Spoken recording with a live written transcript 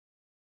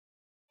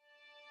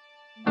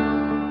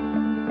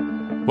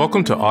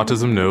Welcome to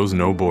Autism Knows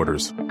No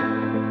Borders.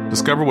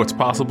 Discover what's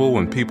possible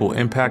when people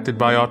impacted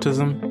by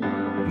autism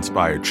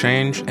inspire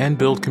change and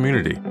build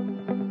community.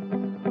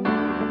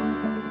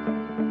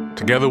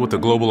 Together with the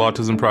Global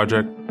Autism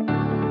Project,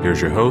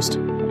 here's your host,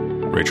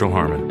 Rachel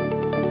Harmon.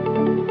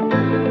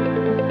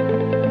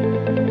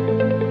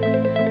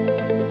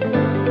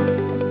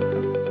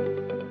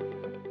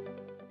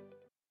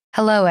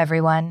 Hello,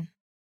 everyone.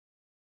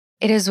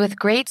 It is with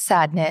great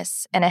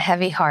sadness and a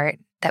heavy heart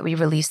that we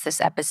release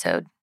this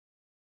episode.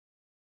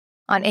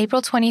 On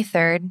April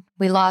 23rd,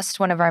 we lost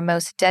one of our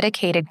most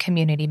dedicated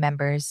community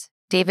members,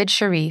 David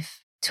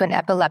Sharif, to an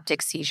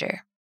epileptic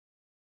seizure.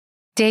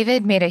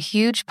 David made a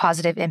huge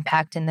positive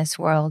impact in this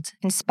world,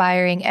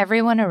 inspiring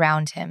everyone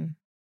around him.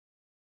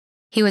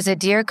 He was a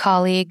dear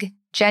colleague,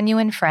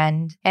 genuine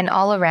friend, and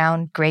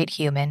all-around great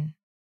human.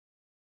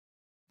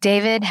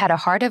 David had a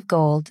heart of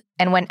gold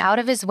and went out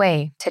of his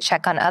way to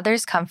check on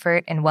others'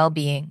 comfort and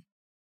well-being.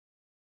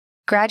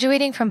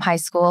 Graduating from high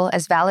school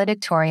as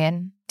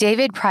valedictorian,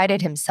 David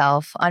prided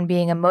himself on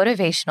being a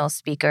motivational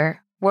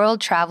speaker, world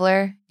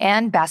traveler,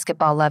 and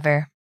basketball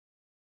lover.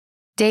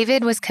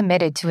 David was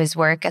committed to his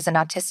work as an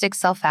autistic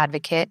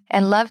self-advocate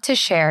and loved to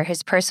share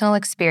his personal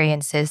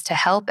experiences to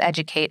help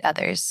educate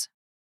others.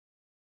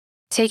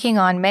 Taking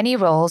on many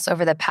roles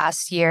over the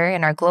past year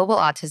in our global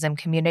autism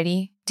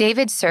community,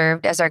 David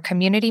served as our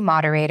community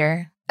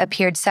moderator,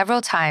 appeared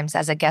several times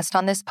as a guest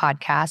on this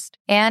podcast,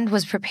 and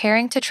was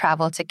preparing to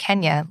travel to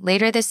Kenya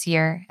later this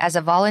year as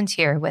a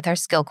volunteer with our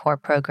Skill Corps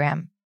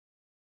program.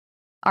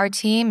 Our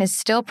team is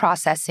still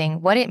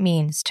processing what it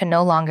means to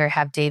no longer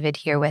have David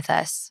here with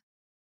us.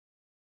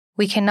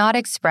 We cannot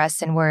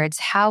express in words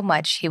how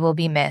much he will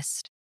be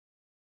missed.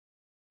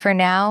 For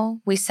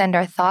now, we send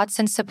our thoughts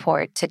and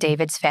support to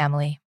David's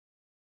family.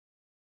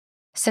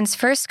 Since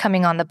first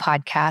coming on the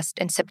podcast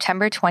in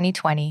September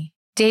 2020,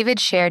 David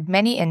shared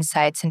many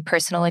insights and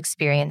personal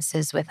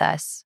experiences with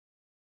us.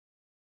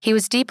 He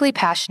was deeply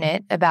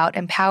passionate about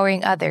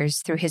empowering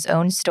others through his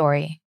own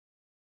story.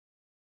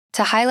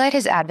 To highlight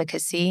his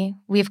advocacy,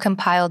 we've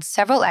compiled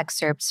several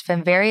excerpts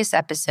from various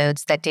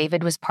episodes that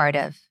David was part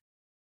of.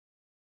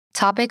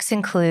 Topics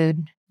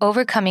include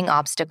overcoming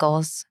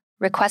obstacles,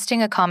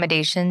 requesting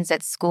accommodations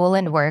at school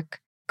and work,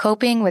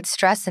 coping with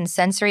stress and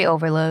sensory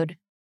overload,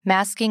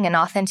 masking and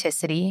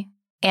authenticity,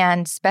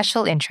 and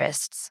special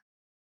interests.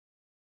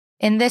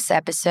 In this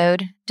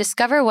episode,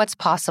 discover what's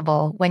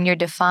possible when you're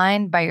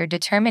defined by your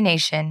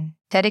determination,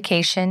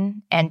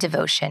 dedication, and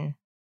devotion.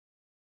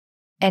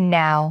 And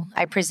now,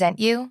 I present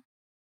you,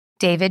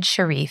 David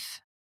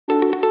Sharif.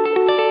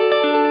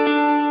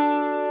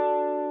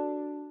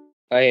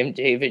 I am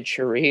David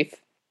Sharif,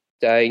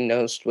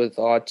 diagnosed with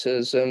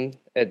autism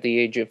at the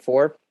age of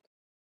 4,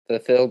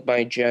 fulfilled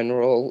my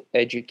general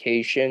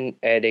education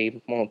at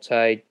a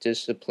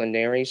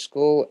multidisciplinary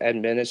school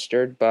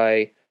administered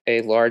by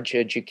a large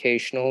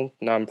educational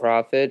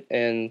nonprofit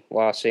in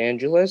Los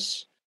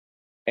Angeles,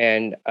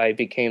 and I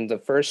became the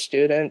first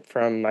student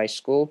from my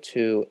school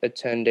to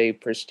attend a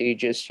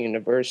prestigious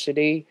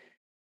university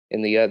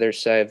in the other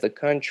side of the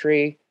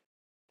country.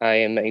 I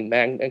am a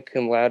magna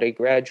cum laude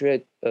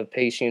graduate of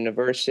Pace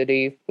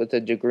University with a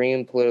degree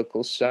in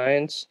political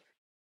science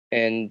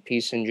and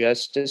peace and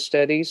justice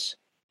studies.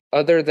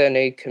 Other than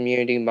a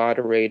community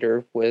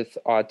moderator with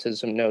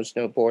Autism Knows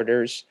No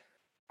Borders,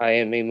 I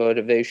am a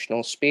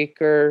motivational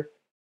speaker,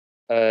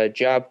 a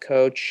job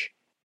coach,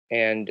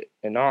 and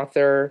an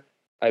author.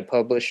 I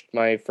published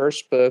my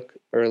first book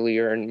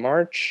earlier in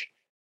March,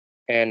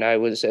 and I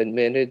was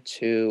admitted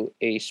to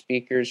a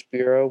speakers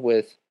bureau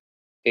with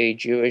a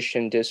Jewish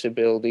and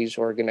disabilities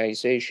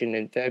organization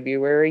in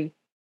February.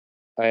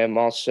 I am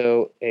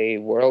also a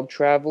world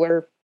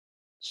traveler,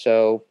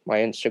 so my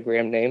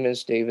Instagram name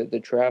is David the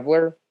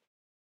Traveler.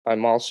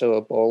 I'm also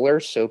a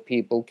bowler, so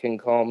people can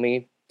call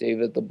me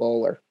David the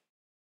Bowler.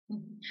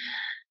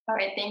 All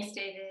right, thanks,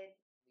 David.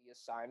 The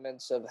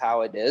assignments of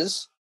how it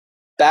is.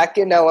 Back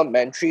in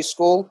elementary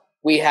school,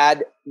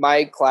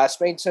 my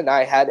classmates and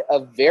I had a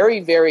very,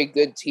 very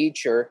good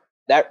teacher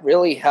that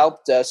really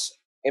helped us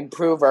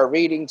improve our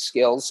reading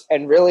skills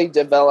and really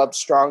develop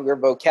stronger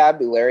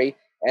vocabulary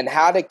and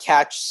how to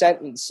catch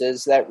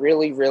sentences that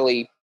really,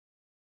 really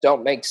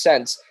don't make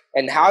sense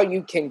and how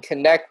you can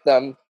connect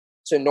them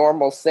to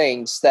normal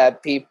things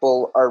that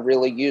people are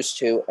really used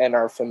to and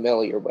are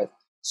familiar with.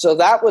 So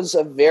that was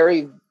a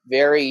very,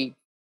 very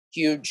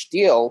huge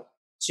deal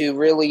to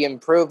really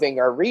improving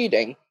our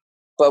reading.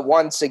 But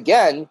once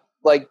again,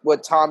 like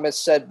what Thomas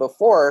said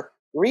before,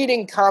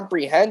 reading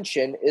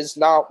comprehension is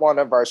not one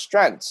of our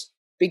strengths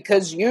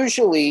because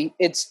usually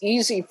it's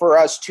easy for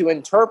us to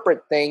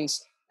interpret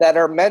things that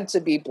are meant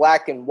to be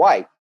black and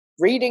white.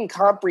 Reading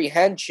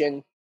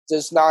comprehension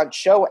does not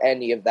show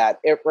any of that.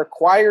 It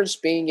requires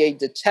being a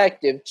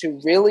detective to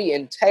really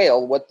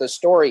entail what the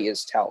story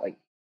is telling.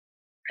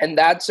 And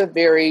that's a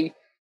very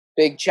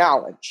big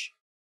challenge.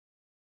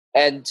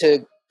 And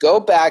to go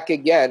back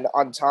again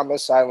on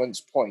Thomas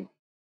Island's point,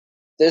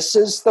 this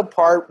is the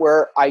part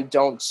where I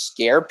don't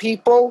scare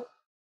people,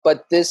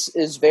 but this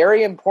is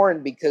very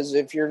important because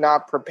if you're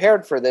not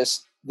prepared for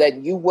this,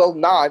 then you will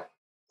not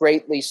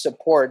greatly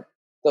support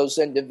those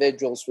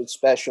individuals with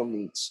special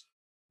needs.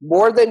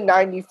 More than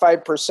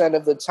 95%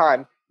 of the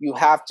time, you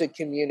have to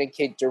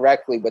communicate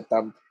directly with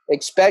them.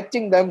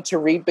 Expecting them to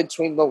read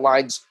between the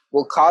lines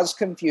will cause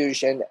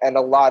confusion and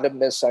a lot of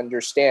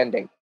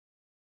misunderstanding.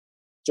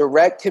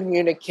 Direct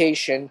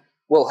communication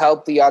will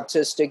help the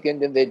autistic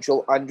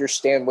individual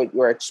understand what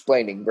you're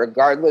explaining,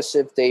 regardless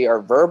if they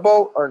are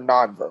verbal or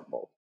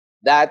nonverbal.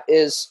 That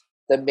is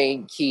the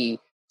main key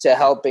to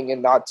helping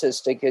an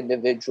autistic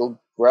individual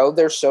grow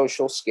their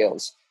social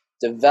skills,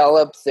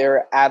 develop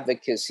their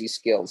advocacy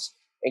skills,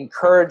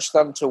 encourage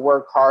them to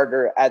work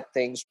harder at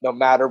things no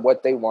matter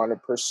what they want to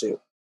pursue.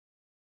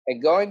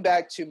 And going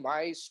back to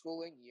my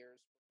schooling years,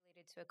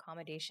 Related to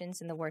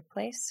accommodations in the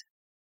workplace?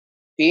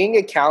 being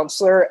a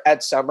counselor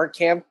at summer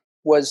camp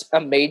was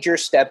a major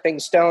stepping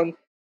stone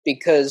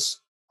because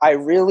I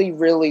really,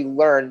 really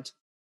learned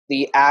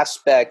the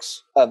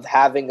aspects of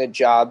having a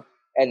job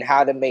and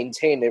how to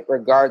maintain it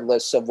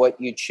regardless of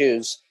what you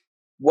choose.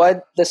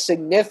 What the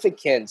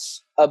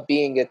significance of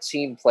being a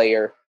team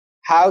player,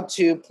 how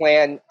to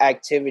plan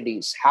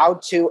activities,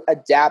 how to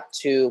adapt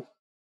to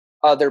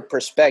other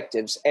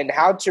perspectives, and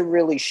how to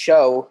really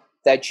show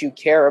that you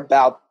care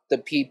about the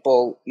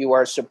people you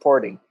are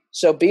supporting.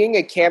 So being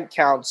a camp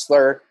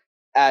counselor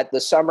at the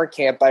summer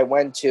camp I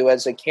went to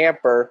as a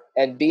camper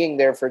and being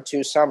there for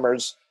 2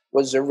 summers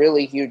was a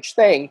really huge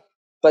thing.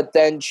 But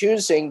then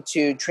choosing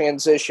to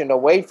transition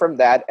away from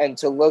that and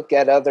to look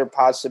at other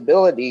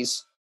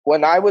possibilities.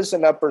 When I was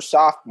an upper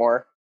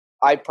sophomore,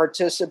 I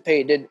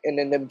participated in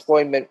an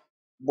employment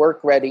work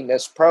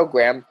readiness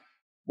program,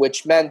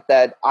 which meant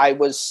that I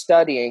was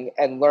studying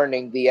and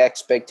learning the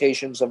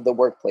expectations of the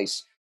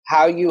workplace,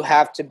 how you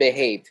have to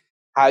behave,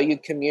 how you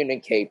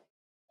communicate,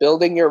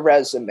 building your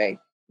resume,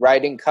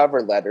 writing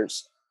cover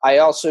letters. I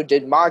also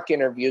did mock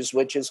interviews,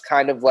 which is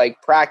kind of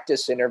like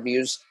practice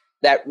interviews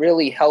that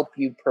really help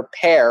you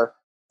prepare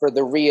for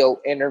the real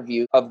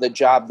interview of the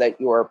job that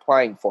you are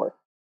applying for.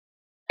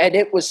 And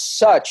it was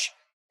such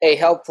a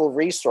helpful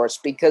resource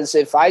because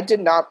if I did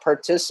not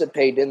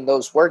participate in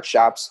those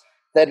workshops,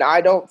 then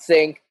I don't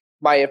think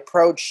my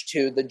approach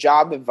to the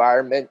job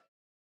environment,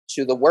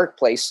 to the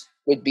workplace,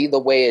 would be the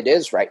way it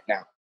is right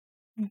now.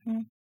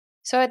 Mm-hmm.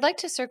 So I'd like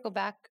to circle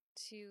back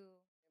to...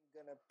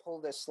 I'm going to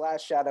pull this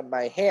slash out of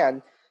my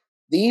hand.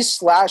 These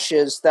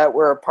slashes that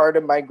were a part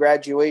of my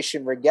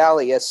graduation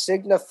regalia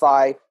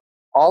signify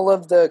all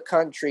of the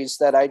countries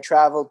that I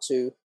traveled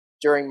to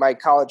during my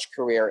college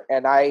career,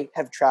 and I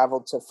have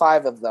traveled to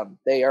 5 of them.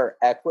 They are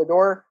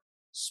Ecuador,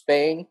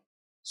 Spain,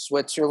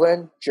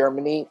 Switzerland,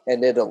 Germany,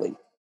 and Italy.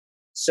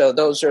 So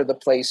those are the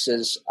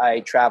places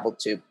I traveled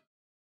to.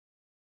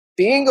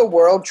 Being a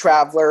world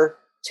traveler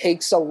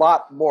takes a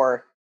lot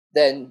more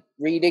than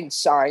reading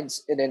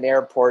signs in an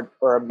airport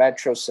or a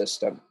metro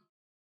system.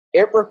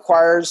 It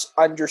requires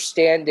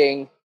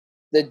understanding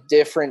the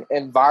different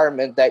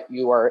environment that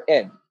you are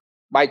in.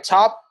 My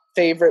top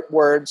favorite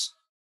words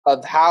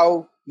of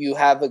how you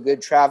have a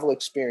good travel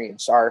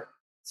experience are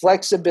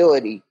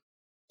flexibility,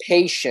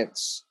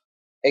 patience,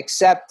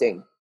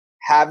 accepting,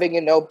 having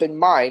an open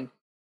mind,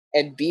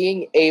 and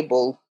being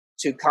able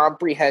to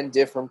comprehend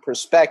different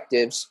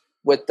perspectives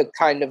with the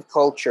kind of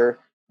culture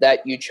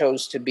that you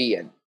chose to be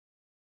in.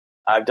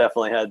 I've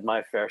definitely had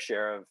my fair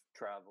share of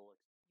travel.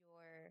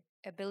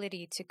 Your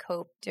ability to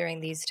cope during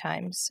these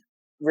times?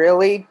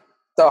 Really,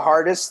 the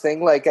hardest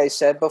thing, like I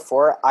said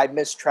before, I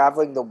miss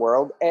traveling the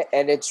world,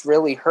 and it's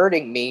really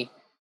hurting me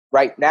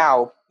right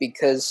now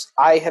because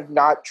I have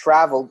not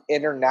traveled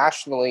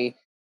internationally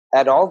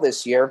at all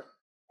this year,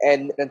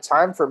 and it's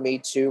time for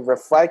me to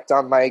reflect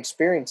on my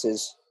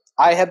experiences.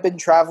 I have been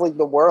traveling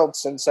the world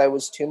since I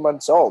was 2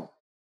 months old,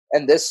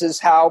 and this is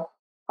how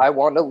I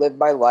want to live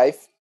my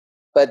life,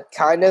 but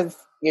kind of,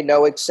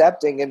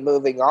 accepting and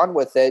moving on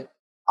with it.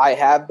 I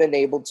have been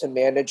able to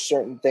manage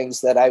certain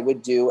things that I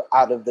would do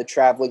out of the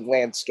traveling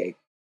landscape,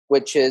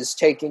 which is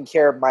taking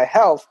care of my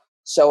health.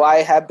 So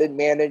I have been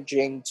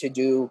managing to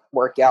do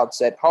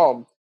workouts at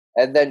home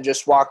and then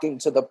just walking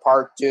to the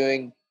park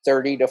doing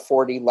 30 to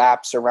 40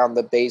 laps around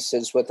the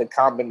bases with a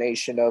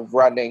combination of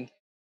running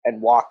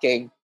and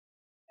walking.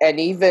 And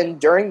even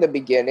during the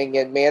beginning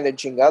and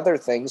managing other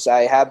things,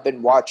 I have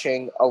been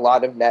watching a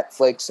lot of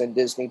Netflix and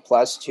Disney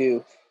Plus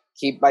to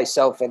keep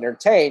myself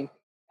entertained.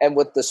 And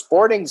with the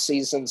sporting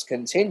seasons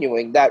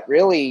continuing, that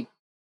really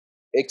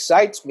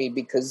excites me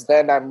because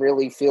then I'm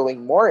really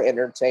feeling more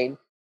entertained.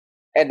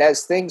 And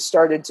as things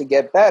started to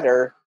get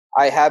better,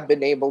 I have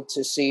been able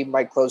to see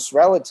my close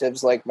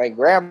relatives like my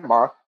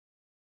grandma.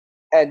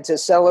 And to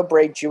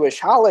celebrate Jewish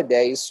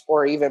holidays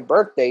or even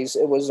birthdays,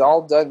 it was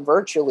all done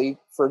virtually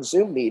for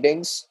Zoom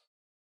meetings.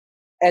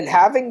 And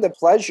having the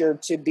pleasure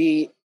to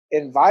be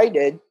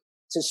invited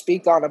to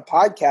speak on a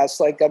podcast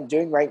like I'm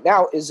doing right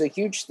now is a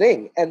huge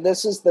thing. And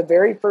this is the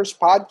very first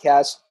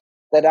podcast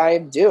that I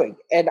am doing.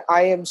 And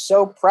I am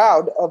so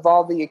proud of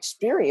all the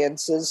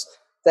experiences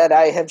that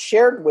I have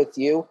shared with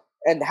you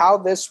and how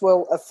this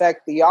will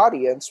affect the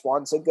audience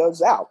once it goes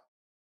out.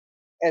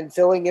 And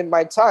filling in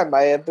my time,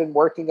 I have been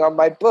working on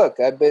my book.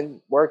 I've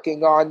been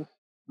working on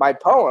my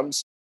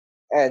poems.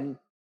 And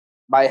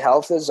my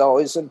health is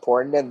always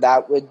important, and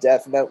that would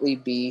definitely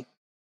be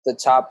the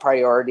top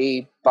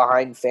priority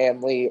behind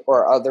family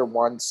or other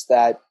ones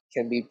that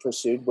can be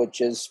pursued,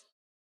 which is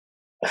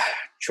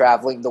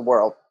traveling the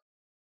world.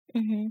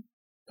 Mm-hmm.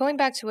 Going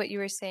back to what you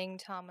were saying,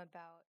 Tom,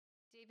 about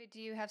David, do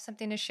you have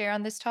something to share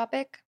on this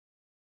topic?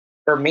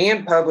 For me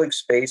in public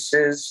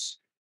spaces,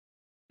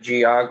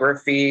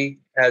 geography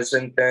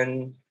hasn't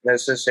been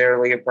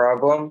necessarily a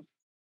problem.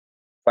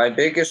 My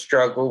biggest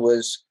struggle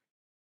was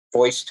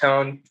voice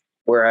tone,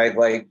 where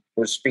I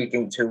was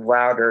speaking too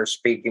loud or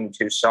speaking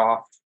too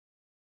soft.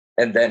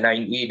 And then I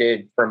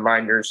needed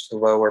reminders to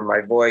lower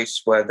my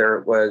voice, whether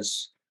it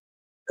was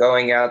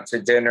going out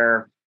to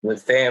dinner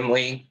with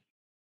family.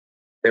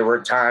 There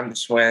were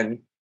times when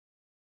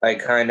I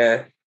kind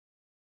of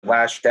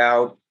lashed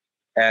out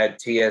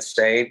at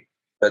TSA,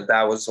 but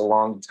that was a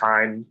long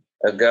time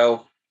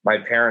ago. My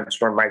parents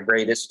were my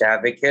greatest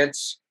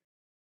advocates.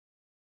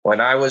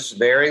 When I was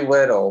very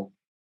little,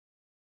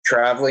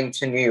 traveling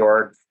to New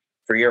York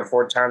 3 or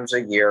 4 times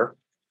a year,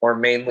 or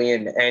mainly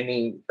in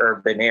any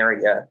urban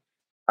area,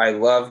 I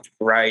loved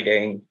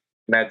riding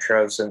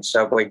metros and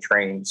subway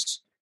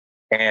trains.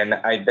 And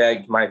I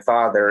begged my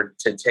father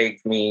to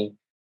take me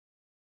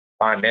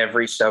on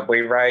every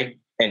subway ride,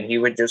 and he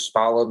would just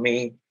follow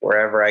me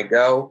wherever I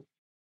go.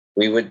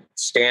 We would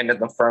stand in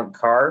the front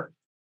car.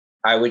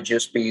 I would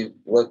just be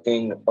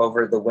looking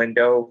over the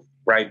window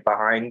right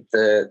behind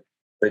the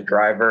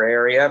driver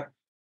area.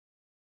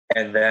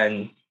 And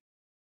then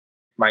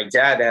my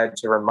dad had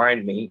to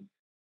remind me,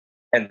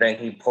 and then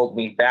he pulled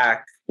me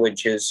back,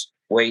 which is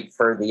wait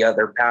for the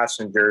other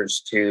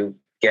passengers to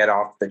get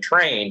off the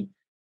train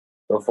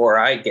before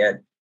I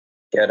get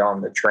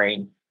on the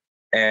train.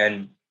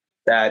 And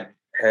that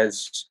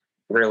has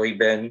really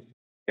been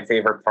my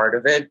favorite part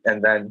of it.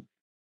 And then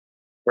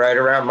right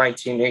around my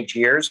teenage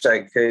years,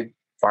 I could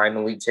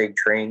finally take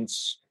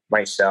trains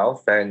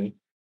myself, and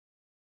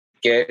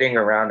getting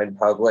around in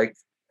public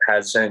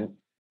hasn't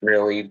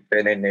really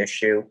been an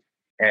issue.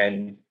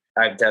 And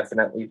I've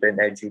definitely been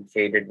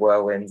educated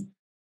well in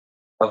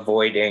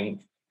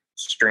avoiding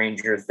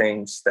stranger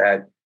things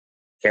that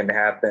can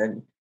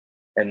happen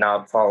and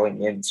not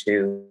falling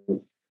into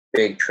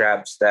big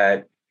traps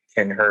that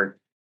can hurt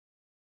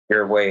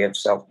your way of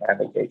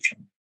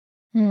self-navigation.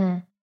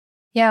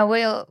 Yeah,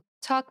 we'll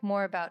talk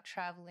more about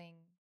traveling.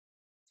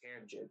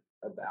 Tangent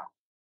about.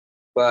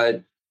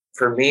 But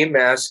for me,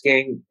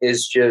 masking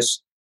is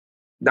just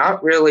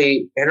not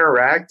really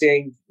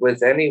interacting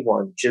with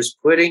anyone,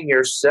 just putting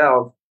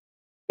yourself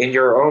in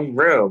your own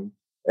room.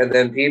 And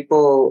then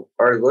people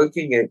are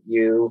looking at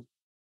you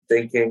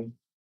thinking,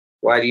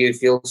 why do you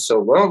feel so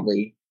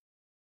lonely?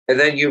 And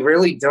then you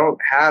really don't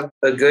have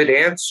a good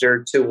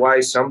answer to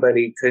why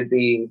somebody could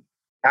be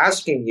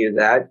asking you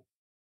that.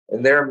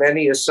 And there are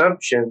many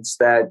assumptions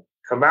that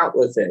come out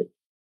with it,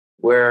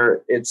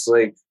 where it's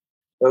like,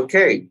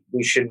 okay,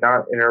 we should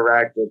not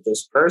interact with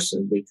this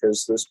person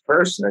because this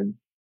person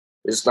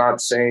is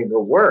not saying a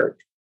word.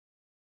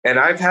 And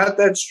I've had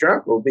that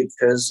struggle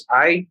because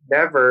I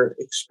never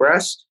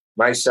expressed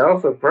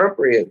myself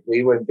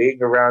appropriately when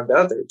being around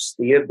others.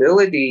 The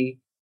ability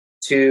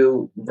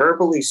to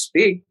verbally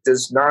speak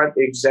does not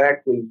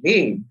exactly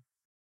mean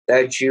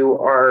that you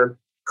are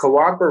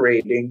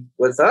cooperating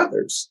with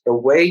others. The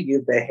way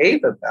you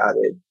behave about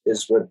it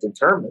is what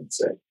determines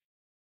it.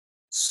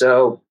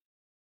 So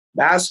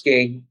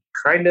masking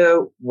kind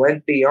of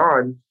went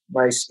beyond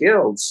my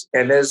skills.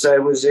 And as I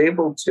was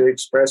able to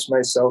express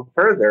myself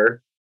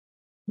further,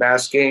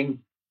 masking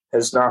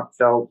has not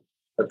felt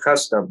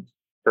accustomed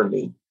for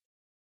me.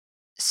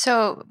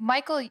 So,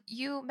 Michael,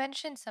 you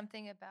mentioned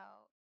something about.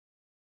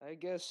 I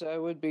guess I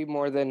would be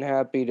more than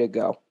happy to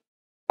go.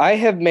 I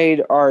have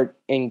made art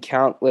in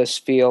countless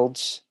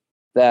fields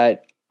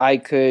that I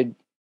could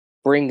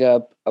bring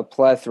up a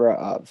plethora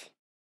of.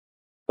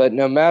 But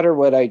no matter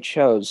what I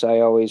chose, I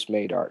always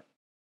made art.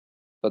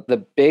 But the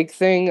big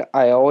thing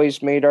I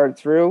always made art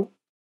through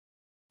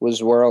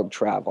was world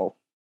travel.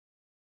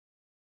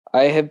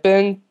 I have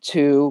been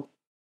to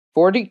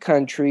 40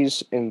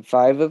 countries in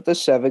 5 of the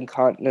 7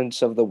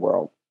 continents of the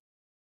world.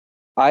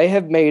 I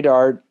have made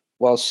art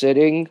while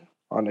sitting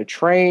on a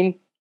train,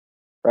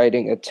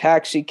 riding a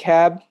taxi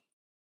cab,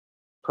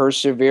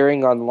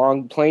 persevering on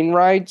long plane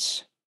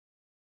rides,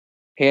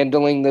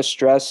 handling the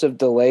stress of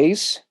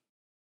delays,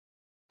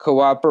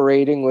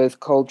 cooperating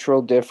with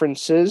cultural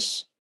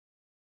differences,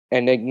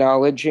 and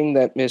acknowledging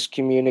that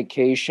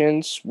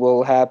miscommunications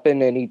will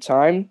happen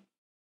anytime,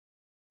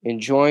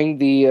 enjoying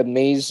the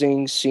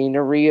amazing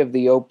scenery of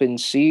the open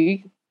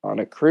sea on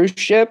a cruise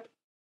ship,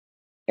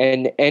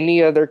 and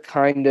any other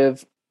kind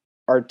of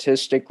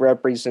artistic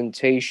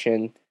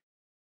representation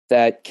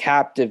that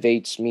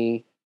captivates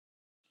me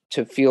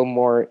to feel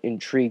more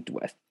intrigued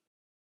with.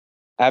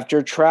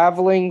 After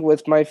traveling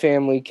with my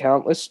family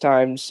countless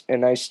times,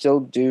 and I still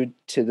do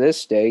to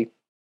this day,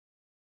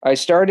 I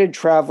started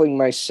traveling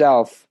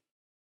myself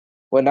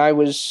when I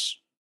was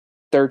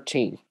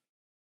 13.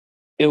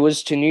 It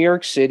was to New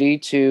York City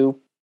to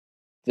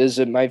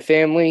visit my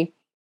family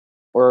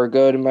or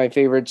go to my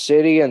favorite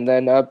city and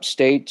then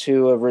upstate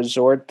to a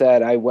resort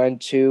that I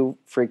went to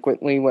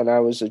frequently when I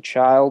was a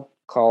child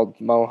called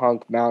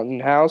Mohonk Mountain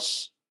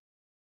House.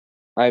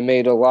 I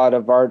made a lot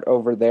of art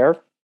over there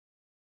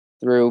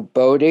through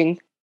boating,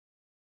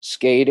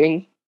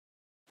 skating,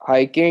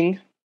 hiking,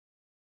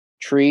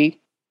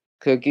 tree,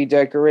 cookie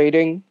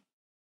decorating,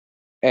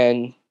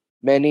 and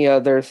many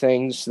other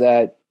things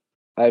that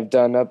I've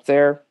done up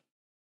there.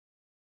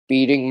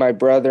 Beating my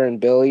brother in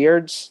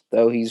billiards,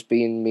 though he's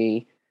beaten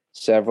me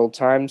several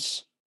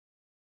times.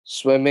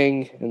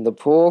 Swimming in the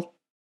pool.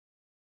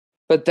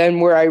 But then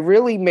where I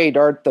really made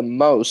art the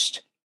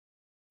most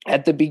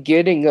at the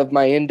beginning of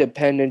my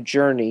independent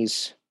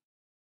journeys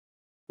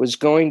was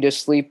going to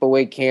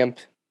sleepaway camp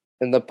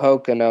in the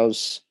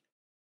Poconos,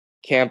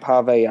 Camp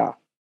Havaya.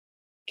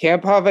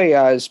 Camp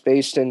Havaya is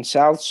based in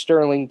South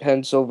Sterling,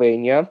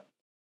 Pennsylvania,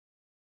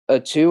 a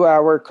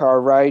 2-hour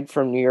car ride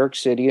from New York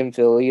City and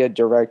Philly, a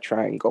direct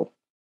triangle.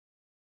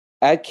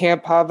 At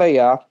Camp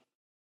Havaya,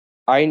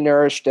 I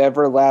nourished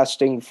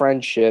everlasting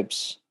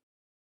friendships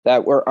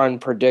that were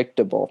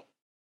unpredictable.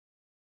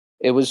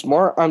 It was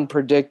more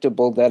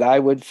unpredictable that I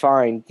would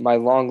find my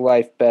long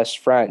life best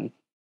friend.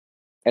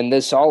 And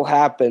this all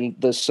happened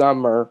the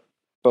summer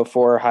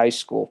before high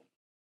school.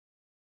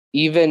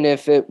 Even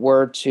if it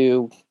were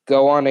to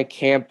go on a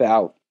camp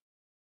out,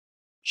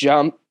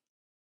 jump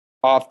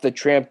off the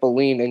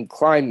trampoline and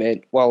climb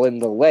it while in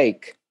the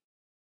lake,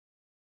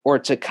 or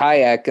to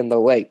kayak in the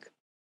lake,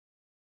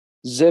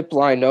 zip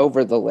line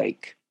over the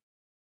lake,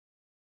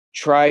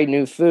 try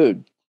new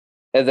food,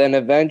 and then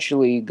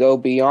eventually go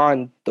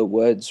beyond the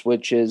woods,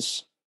 which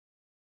is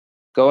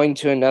going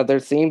to another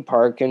theme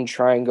park and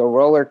trying a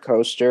roller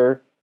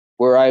coaster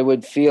where I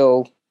would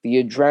feel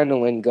the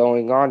adrenaline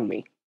going on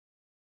me,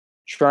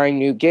 trying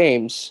new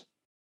games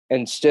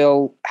and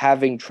still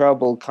having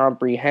trouble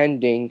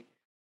comprehending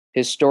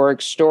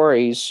historic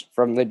stories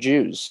from the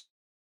Jews,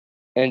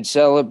 and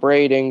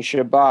celebrating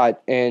Shabbat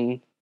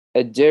in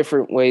a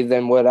different way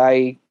than what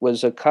I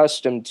was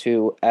accustomed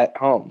to at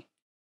home,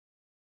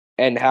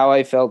 and how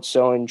I felt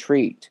so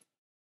intrigued.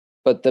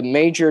 But the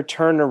major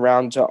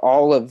turnaround to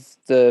all of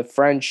the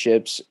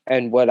friendships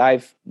and what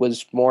I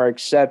was more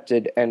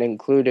accepted and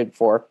included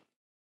for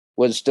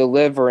was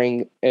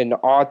delivering an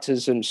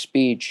autism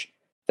speech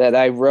that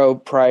I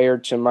wrote prior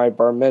to my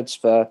bar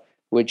mitzvah,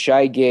 which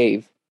I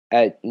gave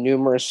at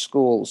numerous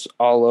schools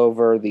all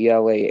over the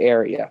LA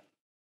area.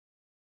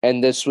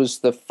 And this was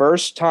the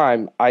first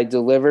time I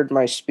delivered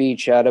my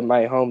speech out of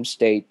my home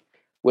state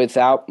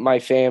without my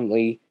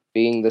family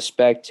being the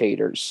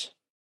spectators.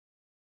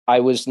 I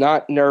was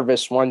not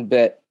nervous one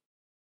bit.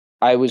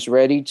 I was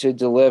ready to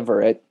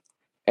deliver it,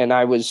 and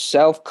I was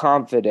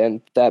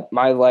self-confident that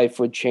my life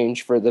would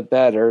change for the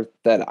better,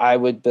 that I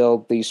would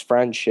build these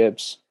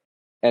friendships,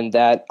 and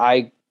that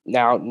I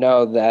now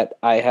know that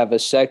I have a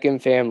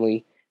second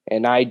family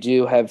and I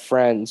do have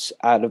friends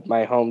out of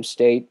my home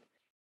state.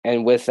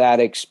 And with that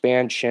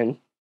expansion,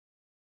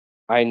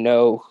 I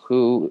know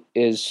who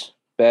is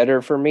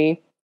better for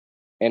me,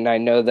 and I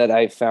know that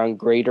I found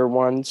greater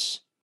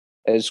ones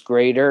as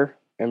greater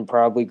and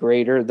probably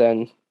greater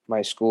than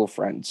my school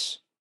friends.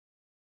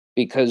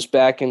 Because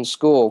back in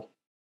school,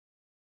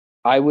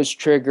 I was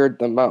triggered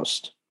the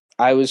most.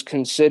 I was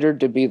considered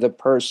to be the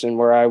person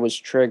where I was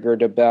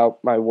triggered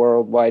about my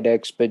worldwide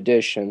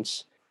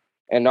expeditions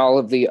and all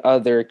of the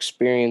other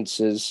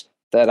experiences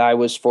that I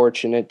was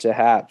fortunate to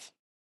have.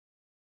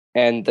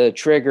 And the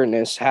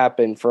triggerness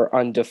happened for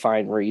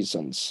undefined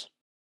reasons.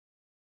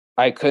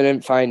 I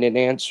couldn't find an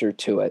answer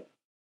to it.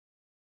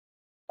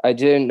 I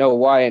didn't know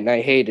why, and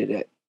I hated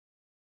it.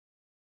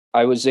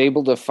 I was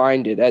able to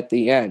find it at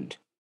the end,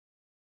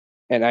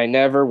 and I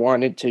never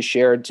wanted to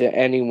share it to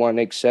anyone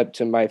except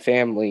to my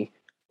family,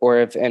 or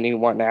if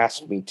anyone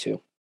asked me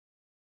to.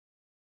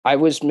 I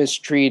was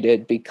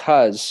mistreated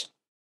because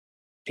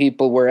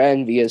people were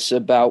envious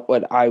about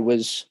what I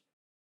was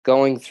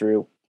going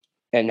through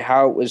and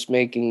how it was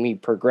making me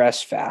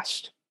progress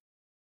fast.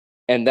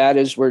 And that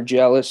is where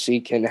jealousy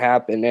can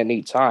happen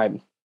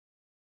anytime.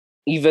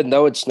 Even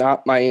though it's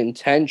not my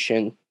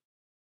intention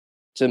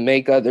to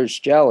make others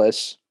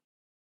jealous,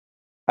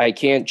 I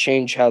can't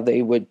change how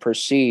they would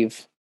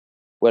perceive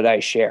what I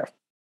share.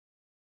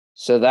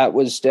 So that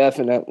was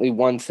definitely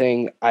one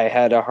thing I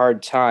had a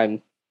hard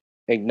time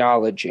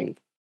acknowledging.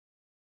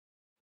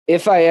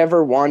 If I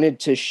ever wanted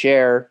to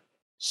share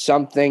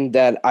something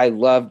that I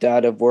loved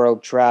out of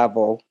world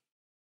travel,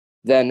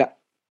 then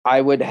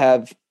I would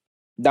have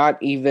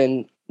not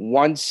even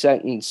one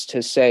sentence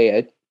to say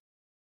it,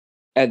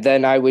 and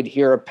then I would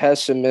hear a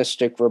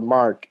pessimistic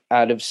remark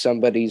out of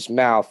somebody's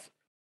mouth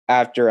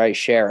after I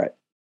share it.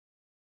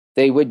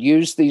 They would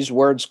use these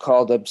words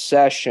called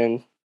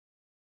obsession,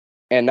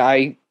 and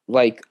I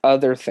like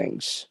other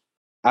things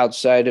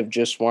outside of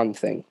just one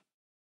thing.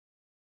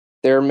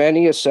 There are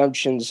many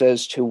assumptions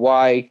as to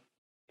why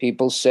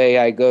people say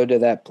I go to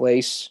that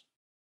place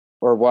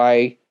or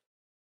why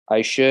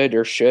I should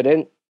or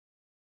shouldn't.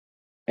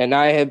 And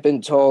I have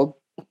been told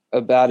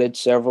about it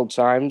several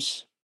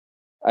times.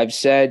 I've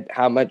said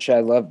how much I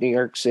love New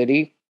York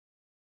City.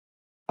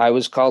 I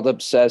was called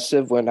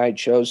obsessive when I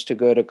chose to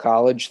go to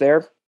college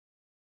there.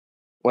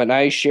 When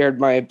I shared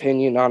my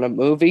opinion on a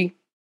movie,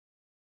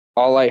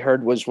 all I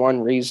heard was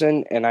one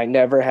reason, and I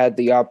never had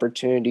the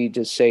opportunity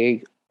to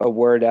say a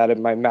word out of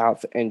my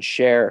mouth and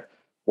share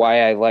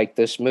why I like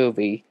this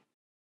movie.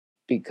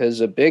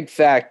 Because a big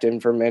fact,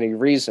 and for many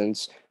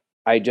reasons,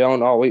 I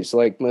don't always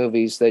like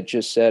movies that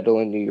just settle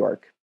in New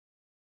York.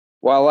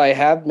 While I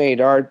have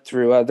made art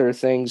through other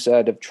things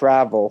out of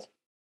travel,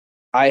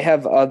 I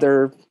have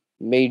other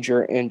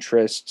major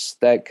interests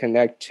that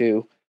connect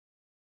to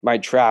my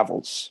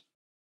travels.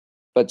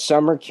 But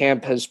summer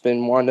camp has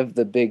been one of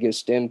the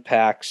biggest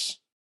impacts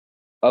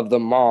of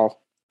them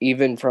all,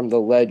 even from the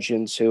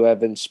legends who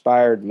have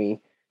inspired me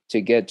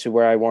to get to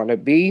where I want to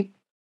be,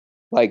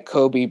 like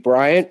Kobe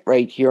Bryant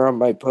right here on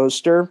my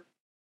poster,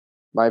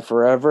 my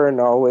forever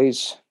and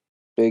always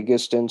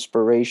biggest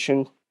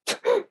inspiration.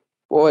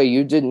 Boy,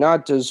 you did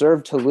not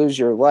deserve to lose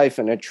your life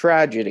in a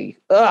tragedy.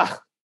 Ugh.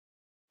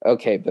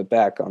 Okay, but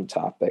back on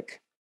topic.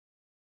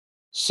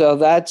 So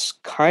that's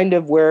kind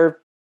of where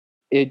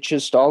it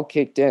just all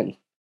kicked in.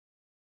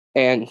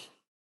 And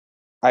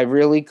I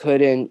really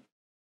couldn't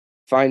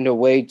find a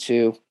way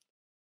to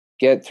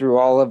get through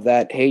all of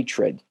that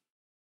hatred.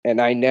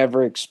 And I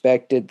never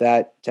expected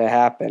that to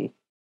happen.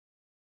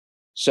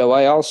 So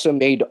I also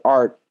made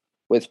art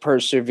with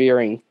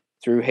persevering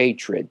through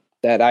hatred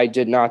that I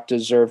did not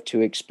deserve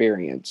to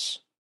experience.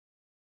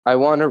 I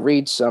want to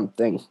read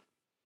something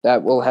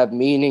that will have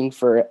meaning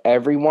for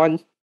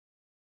everyone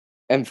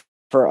and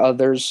for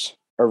others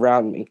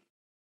around me.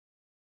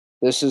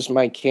 This is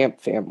my camp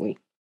family.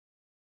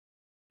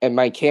 And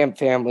my camp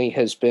family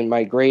has been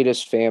my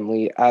greatest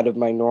family out of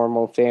my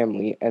normal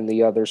family and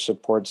the other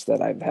supports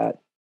that I've had.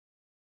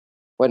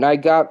 When I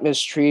got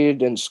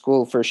mistreated in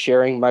school for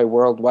sharing my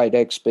worldwide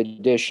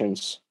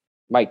expeditions,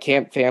 my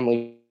camp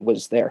family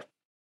was there.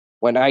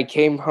 When I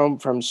came home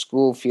from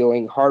school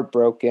feeling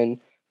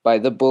heartbroken by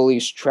the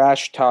bullies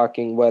trash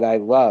talking what I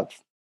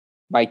love,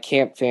 my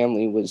camp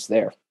family was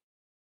there.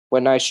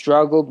 When I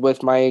struggled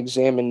with my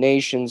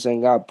examinations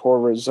and got poor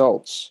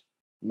results,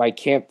 my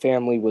camp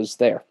family was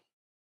there.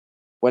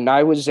 When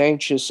I was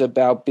anxious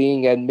about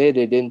being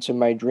admitted into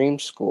my dream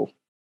school,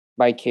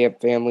 my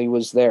camp family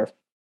was there.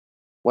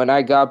 When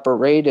I got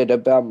berated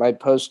about my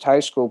post-high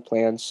school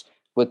plans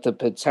with the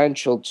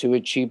potential to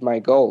achieve my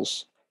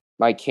goals,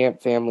 my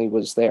camp family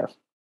was there.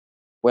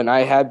 When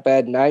I had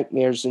bad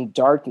nightmares in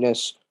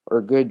darkness or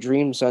good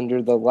dreams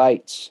under the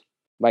lights,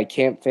 my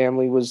camp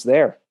family was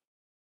there.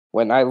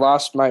 When I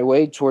lost my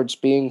way towards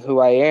being who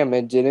I am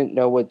and didn't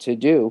know what to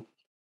do,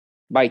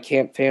 my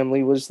camp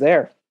family was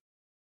there.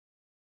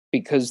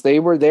 Because they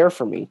were there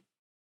for me.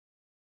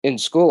 In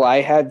school,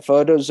 I had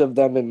photos of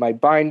them in my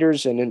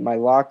binders and in my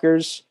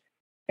lockers,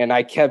 and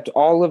I kept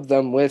all of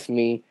them with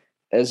me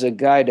as a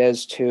guide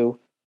as to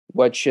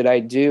what should I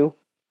do.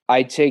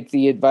 I take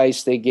the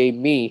advice they gave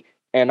me,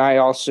 and I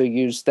also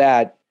use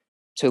that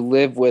to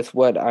live with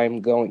what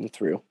I'm going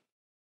through.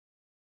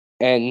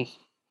 And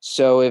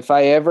so if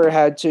I ever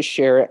had to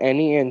share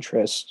any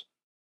interest,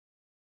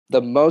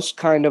 the most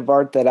kind of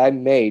art that I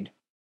made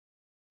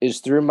is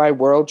through my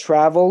world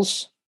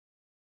travels,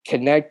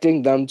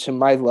 connecting them to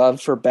my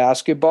love for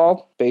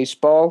basketball,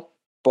 baseball,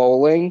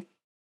 bowling,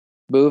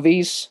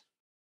 movies,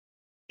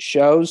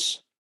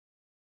 shows,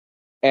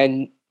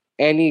 and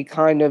any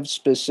kind of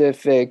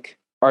specific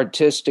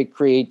artistic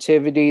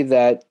creativity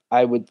that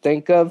I would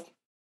think of.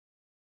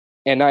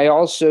 And I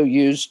also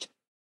used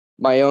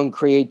my own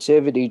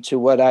creativity to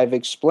what I've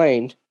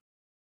explained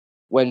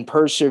when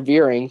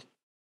persevering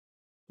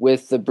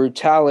with the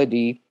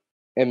brutality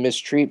and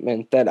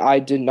mistreatment that I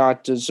did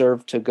not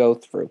deserve to go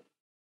through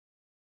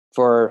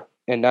for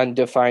an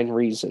undefined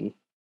reason.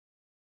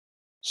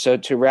 So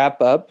to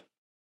wrap up,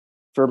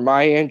 for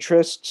my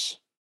interests,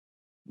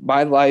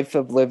 my life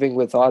of living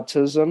with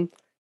autism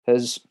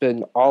has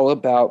been all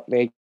about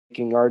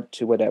making art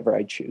to whatever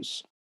I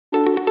choose.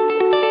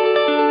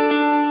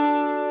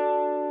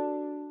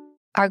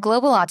 Our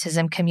global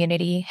autism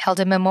community held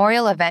a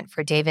memorial event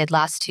for David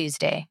last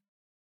Tuesday.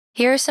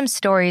 Here are some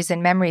stories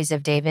and memories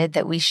of David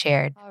that we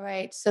shared. All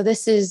right, so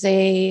this is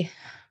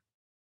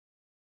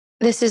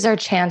our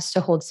chance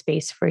to hold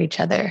space for each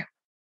other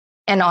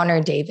and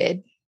honor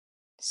David.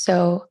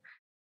 So,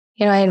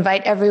 I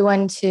invite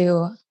everyone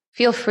to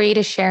feel free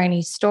to share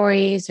any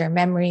stories or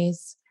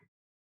memories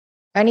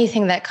or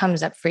anything that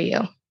comes up for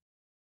you.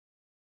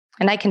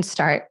 And I can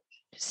start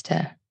just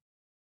to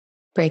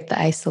break the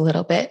ice a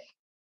little bit.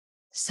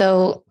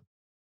 So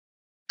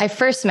I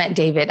first met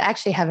David. I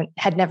actually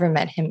had never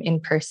met him in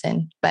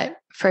person, but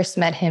first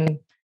met him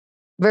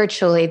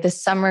virtually the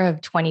summer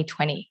of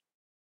 2020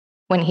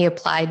 when he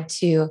applied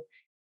to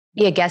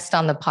be a guest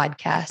on the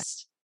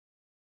podcast.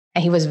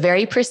 And he was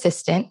very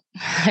persistent.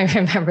 I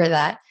remember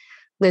that.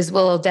 Liz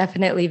will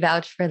definitely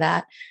vouch for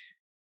that.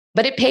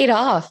 But it paid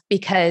off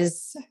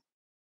because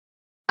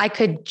I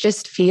could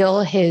just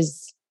feel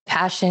his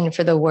passion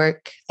for the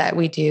work that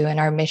we do and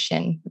our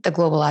mission, the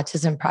Global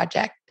Autism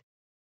Project.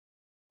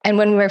 And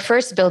when we were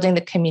first building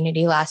the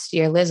community last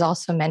year, Liz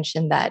also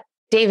mentioned that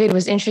David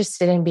was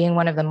interested in being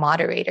one of the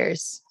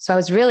moderators. So I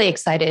was really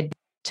excited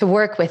to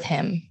work with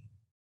him.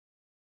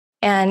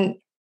 And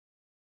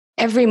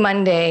every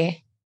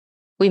Monday,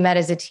 we met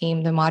as a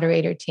team, the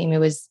moderator team. It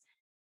was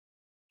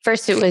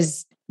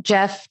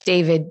Jeff,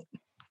 David,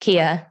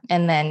 Kia,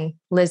 and then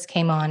Liz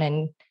came on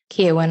and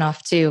Kia went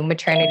off to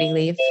maternity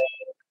leave.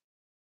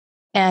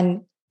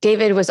 And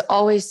David was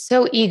always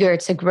so eager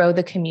to grow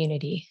the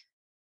community.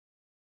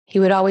 He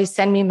would always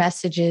send me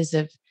messages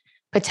of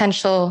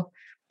potential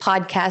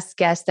podcast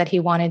guests that he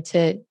wanted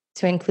to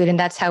include. And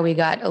that's how we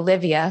got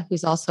Olivia,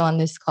 who's also on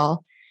this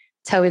call.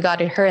 That's how we got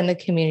her in the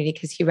community,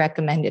 because he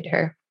recommended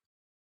her.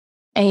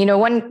 And,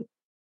 one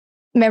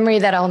memory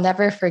that I'll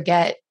never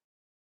forget,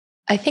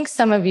 I think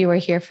some of you were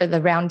here for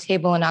the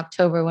roundtable in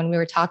October when we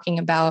were talking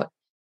about,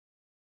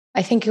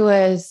 I think it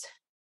was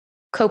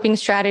coping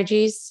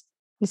strategies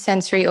and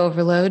sensory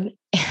overload.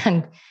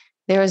 And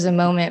there was a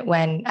moment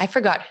when I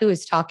forgot who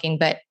was talking,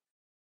 but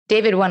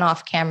David went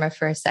off camera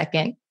for a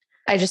second.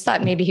 I just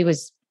thought maybe he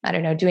was, I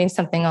don't know, doing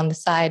something on the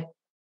side.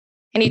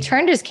 And he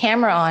turned his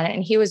camera on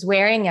and he was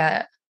wearing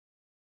a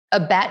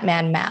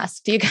Batman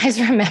mask. Do you guys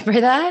remember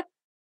that?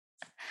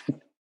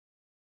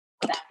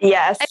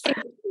 Yes.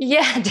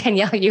 Yeah,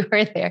 Danielle, you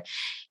were there.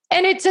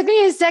 And it took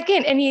me a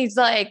second. And he's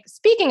like,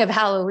 speaking of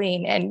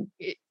Halloween, and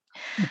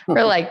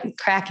we're like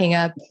cracking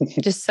up,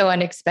 just so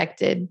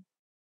unexpected.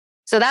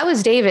 So that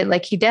was David.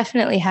 Like, he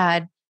definitely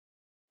had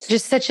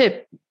just such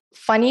a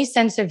funny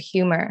sense of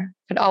humor,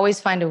 could always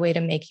find a way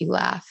to make you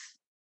laugh,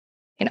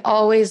 and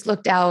always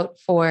looked out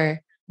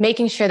for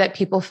making sure that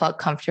people felt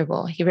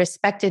comfortable. He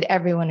respected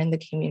everyone in the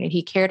community.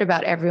 He cared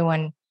about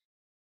everyone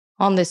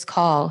on this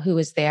call who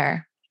is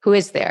there,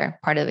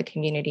 part of the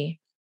community.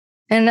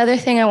 And another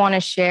thing I want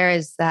to share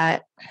is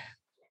that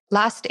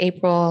last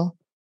April,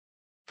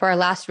 for our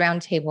last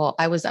roundtable,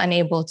 I was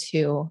unable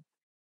to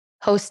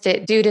host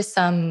it due to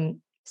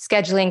some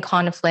scheduling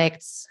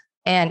conflicts.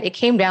 And it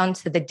came down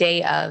to the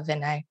day of,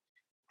 and I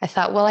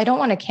thought, well, I don't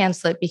want to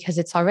cancel it because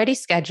it's already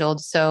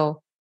scheduled.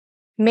 So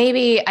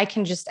maybe I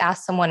can just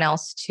ask someone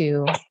else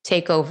to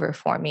take over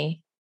for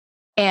me.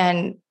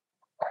 And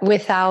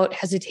without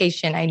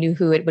hesitation, I knew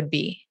who it would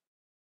be.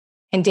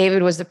 And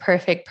David was the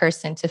perfect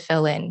person to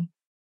fill in.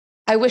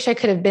 I wish I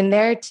could have been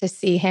there to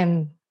see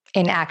him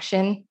in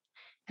action.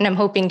 And I'm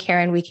hoping,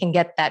 Karen, we can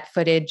get that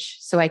footage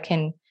so I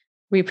can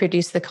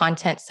reproduce the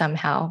content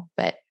somehow.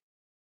 But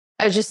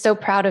I was just so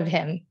proud of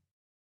him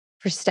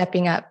for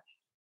stepping up.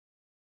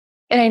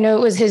 And I know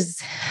it was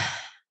his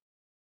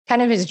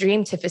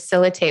dream to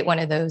facilitate one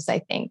of those, I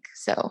think.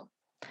 So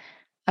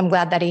I'm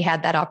glad that he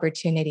had that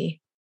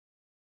opportunity.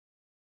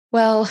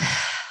 Well,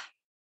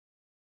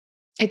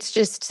 it's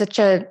just such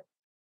a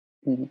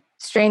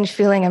strange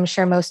feeling. I'm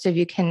sure most of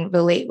you can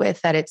relate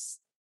with that. It's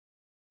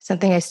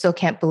something I still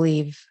can't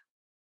believe.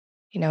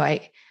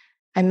 I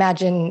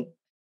imagine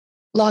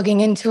logging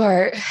into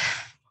our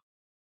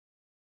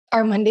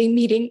Monday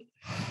meeting.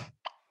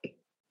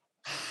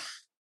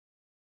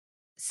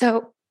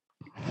 So,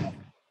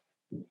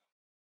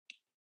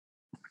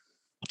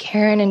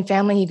 Karen and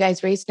family, you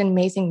guys raised an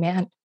amazing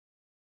man,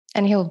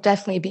 and he'll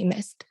definitely be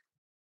missed.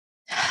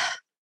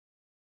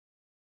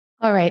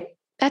 All right,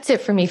 that's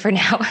it for me for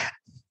now.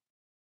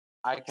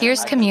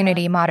 Here's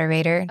community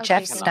moderator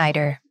Jeff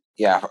Snyder.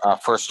 Yeah,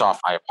 first off,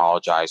 I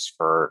apologize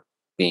for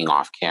being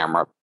off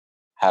camera.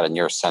 Had a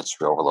near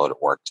sensory overload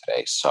at work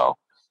today.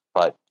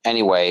 But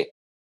anyway,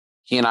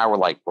 he and I were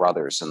like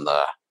brothers in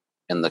the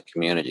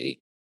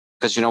community,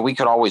 because we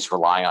could always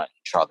rely on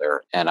each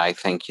other, and I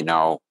think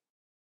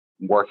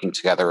working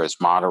together as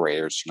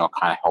moderators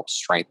kind of helps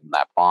strengthen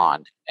that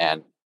bond.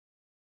 And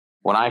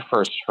when I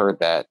first heard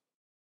that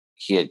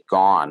he had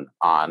gone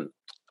on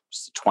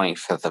the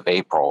 25th of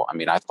April, I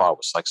mean, I thought it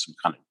was like some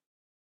kind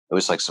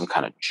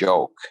of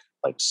joke,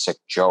 like sick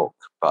joke,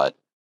 but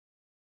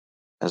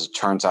as it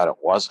turns out, it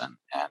wasn't.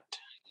 And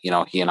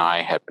he and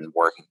I had been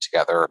working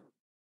together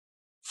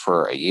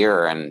for a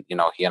year, and he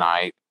and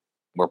I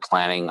were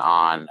planning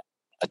on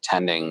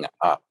meeting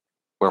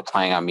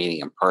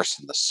in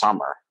person this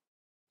summer.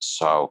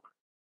 So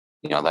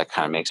that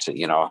kind of makes it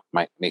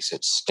makes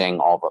it sting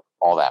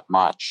all that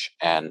much.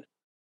 And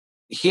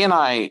he and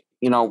I,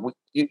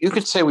 you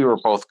could say we were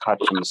both cut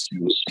from the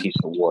same piece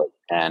of wood,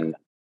 and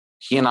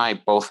he and I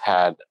both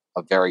had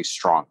a very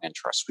strong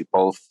interest. We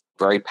both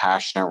very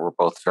passionate. We're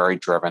both very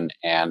driven,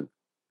 and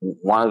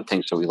one of the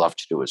things that we love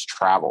to do is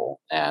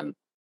travel. And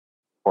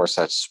of course,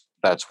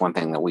 that's one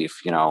thing that we've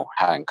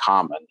had in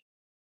common.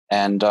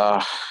 And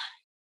I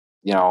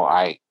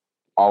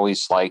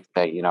always liked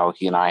that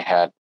he and I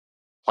had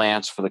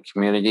plans for the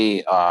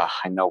community.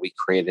 I know we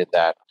created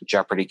that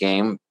Jeopardy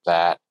game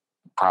that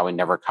probably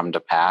never come to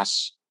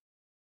pass.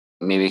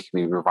 Maybe it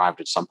can be revived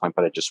at some point,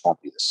 but it just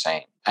won't be the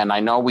same. And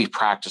I know we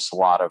practice a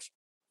lot of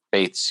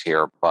faiths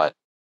here, but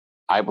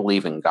I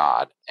believe in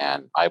God,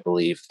 and I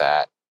believe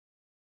that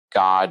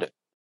God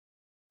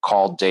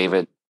called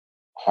David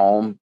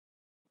home,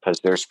 because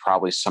there's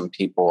probably some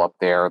people up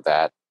there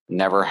that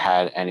never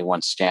had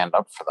anyone stand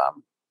up for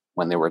them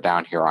when they were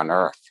down here on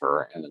earth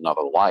or in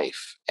another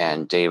life.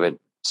 And David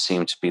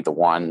seemed to be the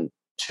one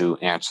to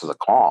answer the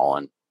call.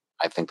 And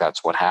I think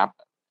that's what happened.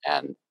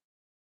 And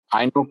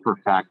I know for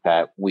a fact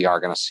that we are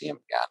going to see him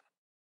again.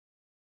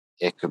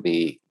 It could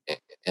be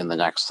in the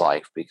next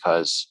life,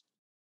 because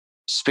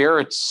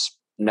spirits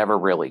never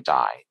really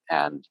die.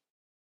 And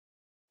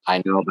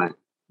I know that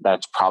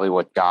that's probably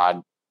what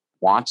God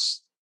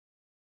wants.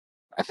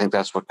 I think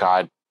that's what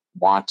God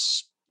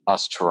wants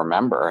us to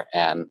remember.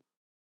 And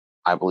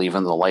I believe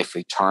in the life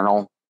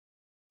eternal.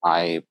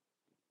 I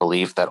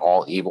believe that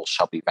all evil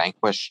shall be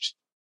vanquished.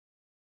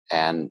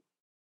 And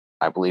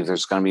I believe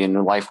there's going to be a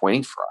new life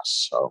waiting for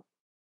us. So,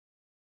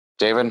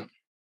 David,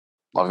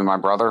 love you, my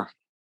brother.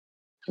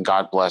 And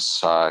God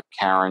bless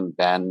Karen,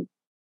 Ben,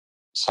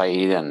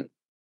 Saeed, and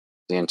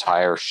the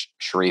entire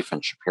Sharif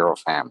and Shapiro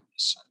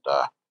families.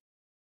 And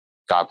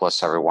God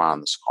bless everyone on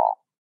this call.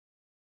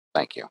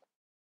 Thank you.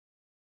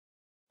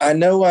 I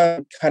know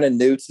I'm kind of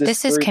new to this.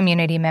 This is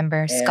community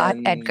member Scott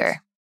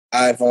Edgar.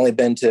 I've only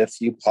been to a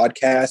few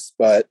podcasts,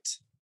 but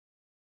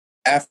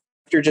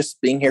after just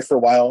being here for a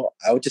while,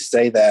 I would just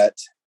say that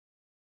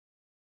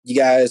you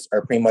guys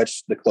are pretty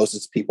much the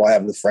closest people I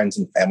have with friends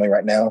and family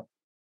right now.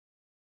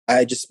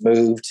 I just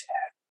moved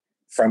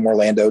from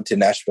Orlando to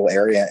Nashville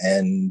area,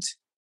 and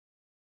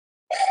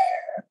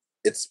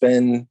it's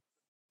been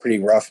pretty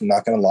rough, I'm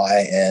not going to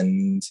lie.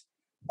 And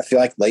I feel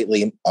like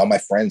lately all my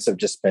friends have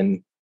just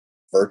been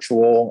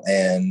virtual,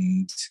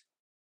 and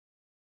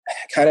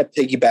kind of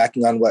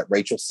piggybacking on what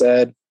Rachel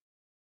said,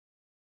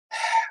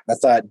 I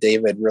thought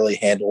David really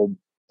handled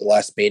the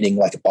last meeting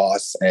like a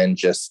boss and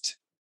just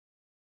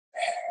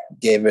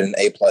gave it an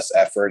A+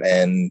 effort.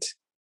 And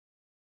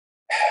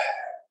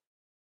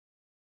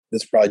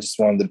this is probably just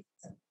one of the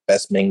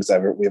best meetings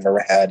we've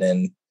ever had.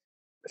 And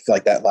I feel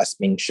like that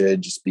last meeting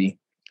should just be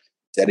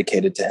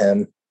dedicated to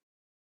him.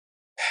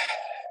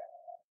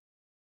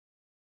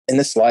 In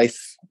this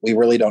life, we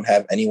really don't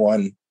have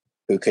anyone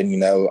who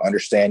can,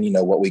 understand,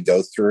 what we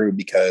go through,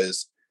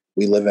 because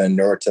we live in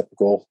a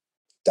neurotypical,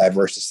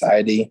 diverse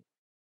society.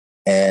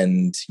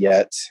 And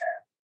yet,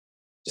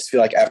 just feel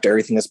like after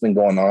everything that's been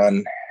going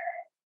on,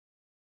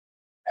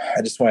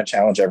 I just want to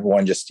challenge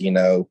everyone, just,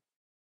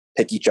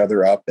 pick each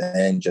other up,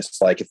 and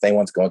just like, if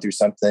anyone's going through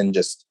something,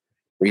 just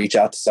reach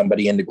out to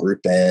somebody in the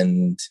group.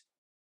 And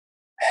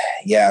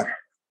yeah,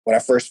 when I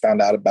first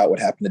found out about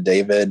what happened to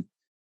David,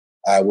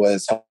 I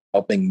was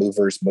helping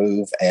movers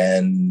move.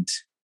 And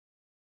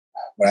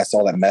when I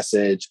saw that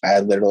message, I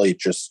literally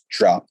just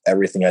dropped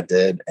everything I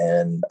did.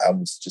 And I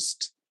was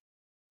just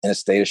in a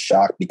state of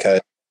shock,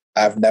 because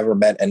I've never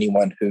met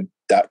anyone who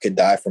could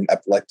die from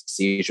epileptic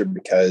seizure,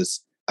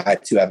 because I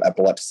too have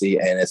epilepsy.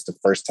 And it's the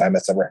first time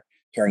that's ever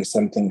hearing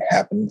something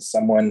happen to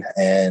someone.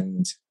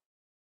 And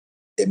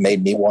it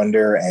made me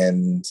wonder.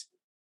 And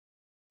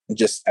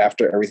just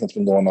after everything's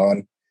been going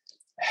on,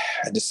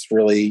 I just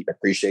really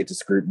appreciate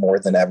this group more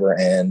than ever,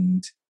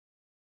 and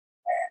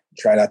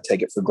try not to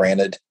take it for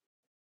granted.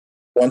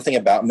 One thing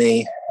about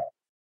me,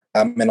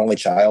 I'm an only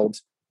child.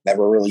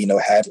 Never really,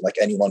 had like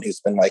anyone who's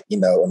been like,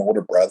 an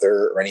older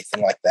brother or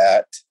anything like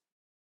that.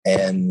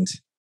 And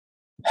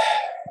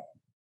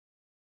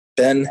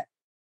Ben,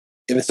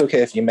 if it's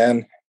okay with you,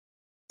 man,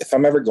 if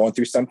I'm ever going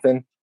through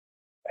something,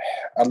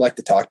 I'd like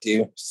to talk to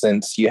you,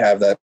 since you have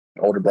that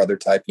older brother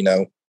type,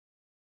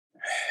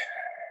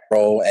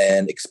 role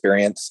and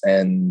experience.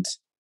 And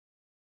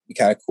be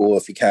kind of cool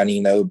if you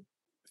kind of,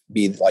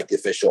 be like the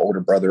official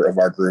older brother of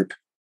our group.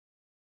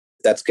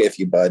 If that's okay with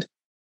you, bud.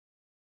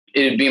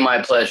 It'd be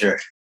my pleasure.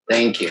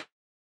 Thank you. Thank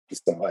you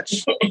so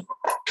much.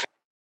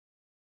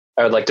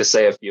 I would like to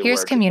say a few words.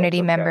 Here's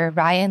community member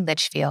Ryan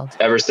Litchfield.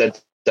 Ever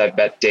since I've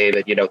met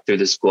David, through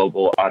this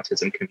global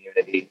autism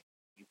community,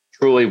 he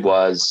truly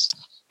was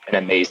an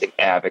amazing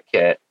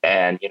advocate.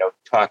 And,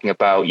 talking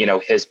about,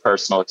 his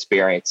personal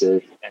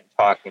experiences and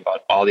talking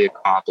about all the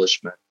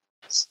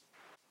accomplishments,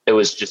 it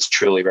was just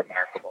truly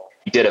remarkable.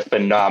 He did a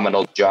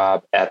phenomenal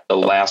job at the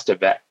last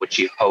event, which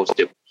he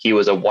hosted. He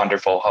was a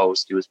wonderful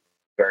host. He was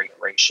very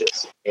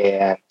gracious.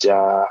 And,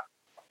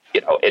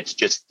 it's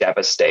just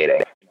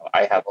devastating.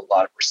 I have a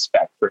lot of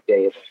respect for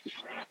David. He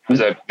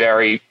was a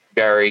very,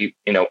 very,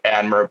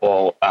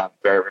 admirable,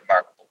 very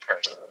remarkable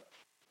person.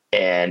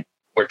 And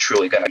we're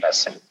truly going to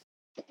miss him.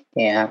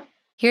 Yeah.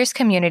 Here's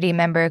community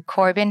member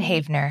Corbin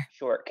Havener.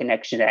 Short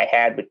connection that I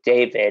had with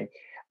David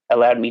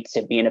allowed me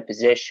to be in a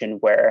position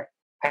where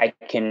I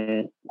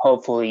can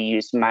hopefully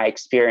use my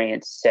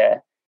experience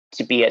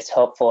to be as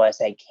helpful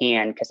as I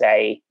can, because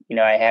I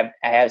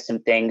have some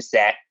things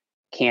that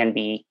can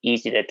be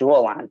easy to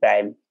dwell on, but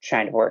I'm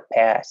trying to work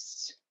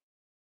past.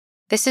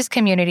 This is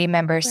community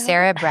member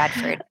Sarah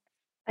Bradford.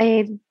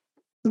 I'd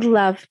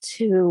love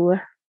to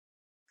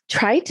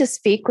try to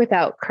speak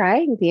without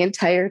crying the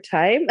entire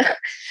time.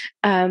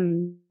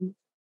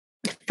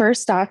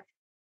 First off,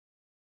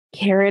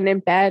 Karen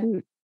and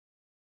Ben,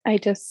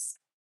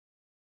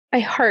 my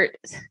heart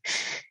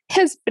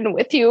has been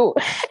with you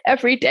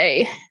every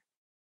day.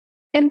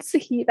 And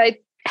Saeed, I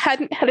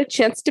hadn't had a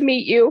chance to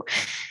meet you,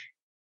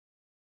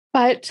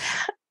 but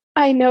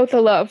I know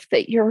the love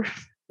that your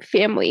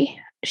family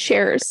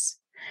shares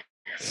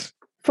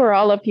for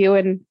all of you.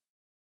 And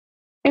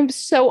I'm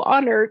so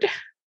honored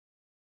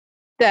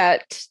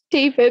that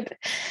David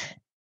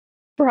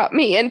brought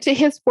me into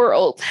his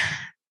world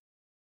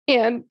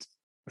and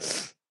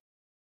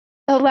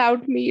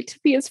allowed me to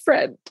be his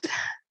friend.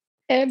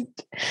 And,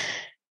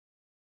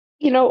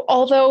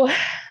 although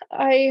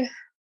I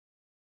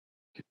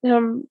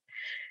am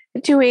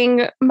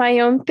doing my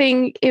own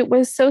thing, it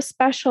was so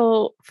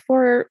special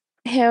for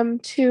him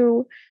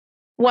to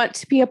want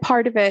to be a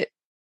part of it.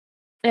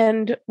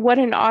 And what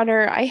an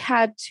honor I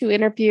had to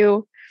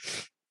interview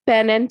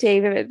Ben and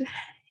David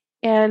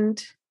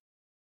and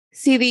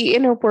see the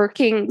inner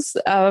workings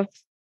of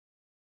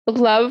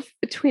love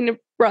between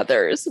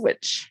brothers,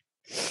 which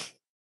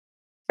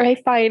I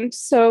find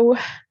so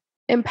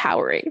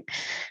empowering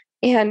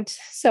and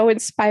so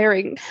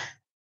inspiring.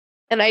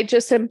 And I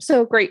just am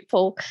so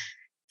grateful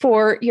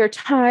for your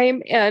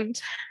time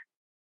and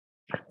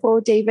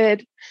for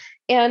David.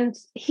 And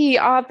he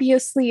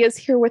obviously is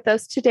here with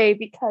us today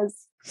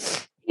because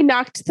he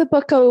knocked the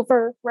book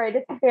over right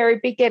at the very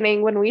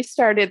beginning when we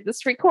started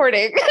this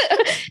recording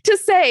to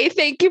say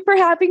thank you for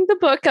having the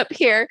book up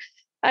here.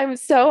 I'm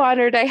so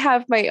honored. I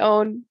have my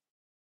own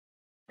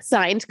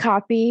signed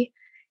copy,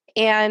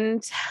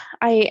 and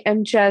I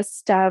am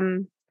just,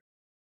 I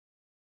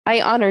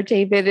honor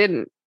David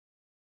in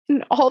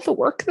all the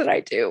work that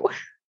I do,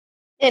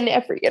 in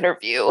every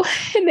interview,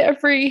 in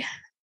every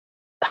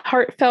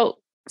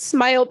heartfelt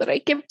smile that I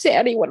give to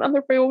anyone on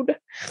the road,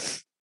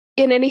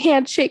 in any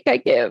handshake I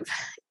give.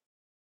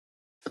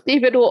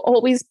 David will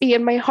always be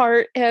in my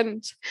heart,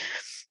 and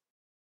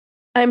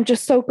I'm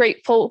just so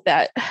grateful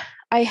that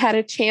I had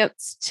a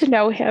chance to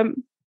know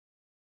him.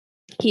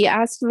 He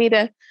asked me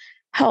to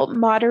help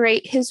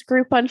moderate his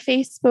group on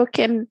Facebook,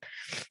 and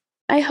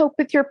I hope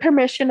with your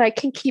permission I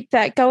can keep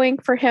that going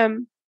for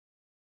him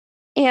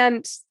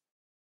and,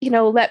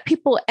 let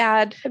people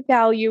add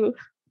value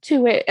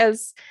to it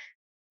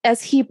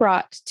as he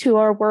brought to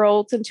our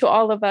world and to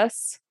all of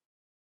us.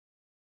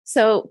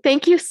 So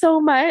thank you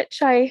so much.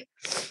 I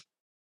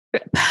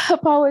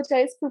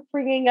apologize for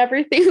bringing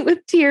everything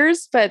with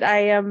tears, but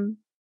I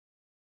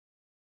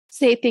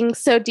say things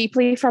so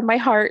deeply from my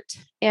heart,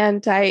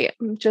 and I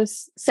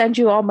just send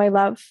you all my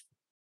love.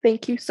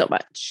 Thank you so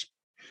much.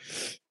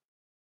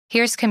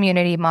 Here's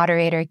community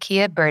moderator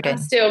Kia Burden. I'm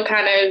still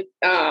kind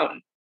of,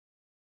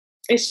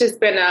 it's just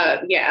been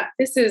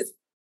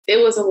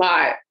it was a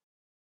lot.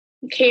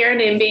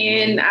 Karen and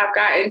Ben, I've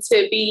gotten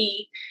to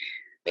be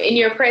in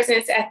your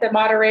presence at the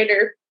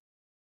moderator,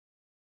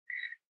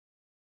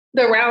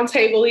 the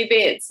roundtable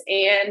events.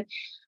 And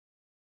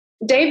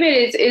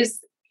David is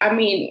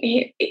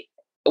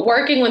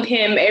working with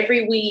him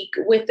every week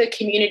with the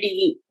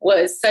community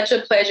was such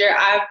a pleasure.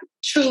 I've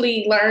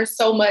truly learned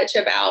so much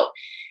about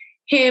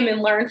him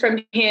and learned from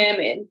him.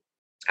 And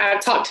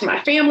I've talked to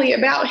my family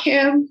about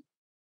him.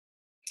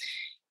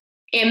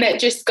 And that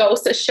just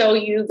goes to show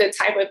you the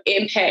type of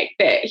impact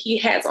that he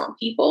has on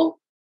people.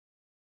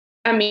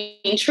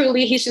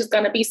 Truly, he's just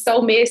going to be so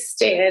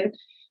missed, and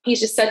he's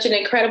just such an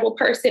incredible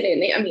person.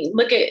 And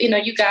look at,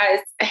 you guys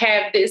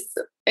have this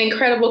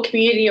incredible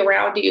community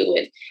around you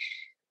and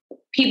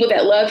people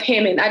that love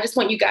him. And I just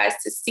want you guys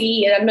to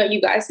see, and I know you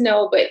guys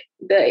know, but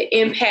the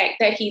impact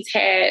that he's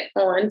had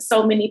on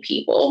so many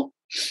people.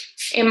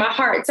 And my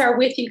hearts are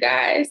with you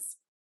guys.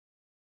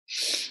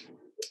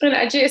 And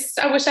I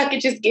wish I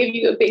could just give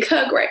you a big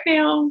hug right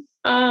now.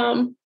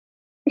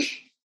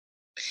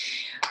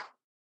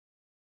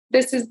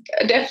 This is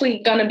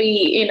definitely going to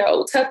be,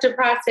 tough to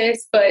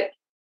process, but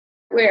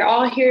we're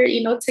all here,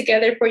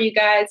 together for you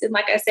guys. And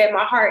like I said,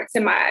 my hearts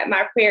and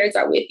my prayers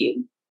are with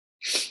you.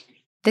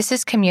 This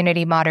is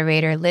community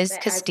moderator Liz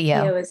Castillo.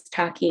 As Kia was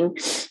talking,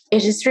 it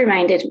just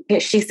reminded me,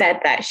 she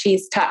said that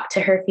she's talked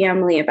to her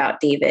family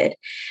about David.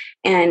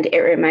 And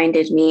it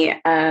reminded me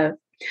of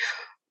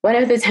one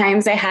of the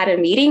times I had a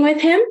meeting with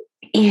him,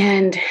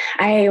 and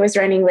I was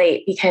running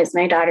late because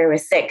my daughter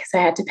was sick. So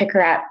I had to pick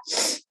her up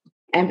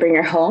and bring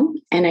her home.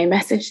 And I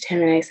messaged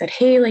him and I said,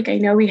 hey, I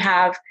know we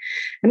have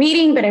a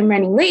meeting, but I'm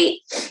running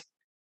late.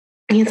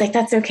 And he's like,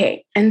 that's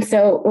okay. And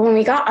so when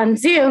we got on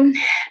Zoom,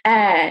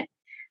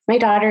 my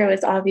daughter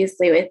was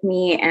obviously with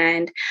me,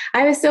 and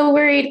I was so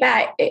worried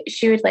that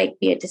she would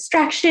be a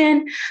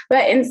distraction,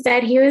 but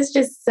instead he was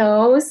just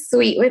so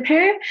sweet with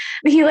her.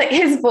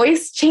 His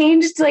voice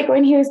changed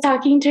when he was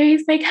talking to her.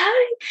 He's like,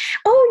 hi,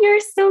 oh, you're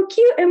so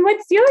cute. And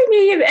what's your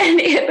name? And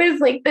it was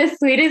the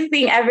sweetest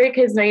thing ever,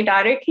 because my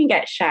daughter can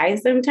get shy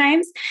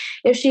sometimes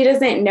if she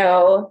doesn't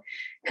know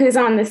who's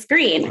on the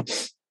screen.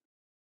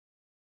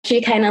 She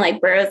kind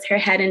of burrows her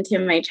head into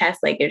my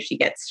chest, if she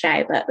gets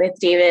shy. But with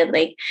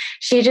David,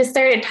 she just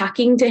started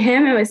talking to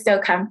him and was so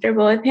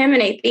comfortable with him.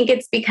 And I think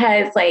it's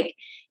because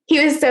he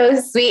was so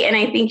sweet. And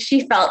I think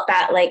she felt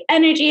that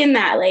energy and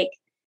that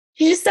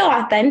he's just so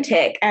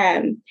authentic.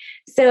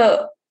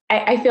 So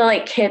I feel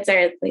kids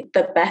are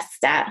the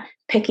best at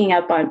picking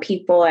up on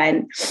people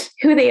and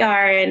who they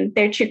are and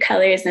their true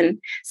colors. And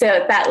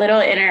so that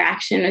little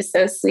interaction was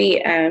so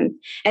sweet. And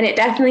it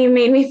definitely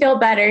made me feel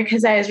better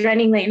because I was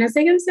running late and I was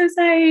like, I'm so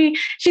sorry.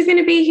 She's going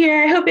to be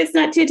here. I hope it's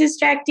not too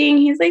distracting.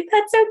 He's like,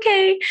 that's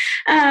okay.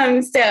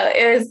 So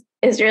it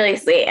was really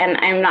sweet. And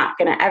I'm not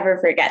going to ever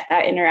forget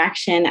that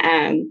interaction.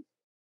 And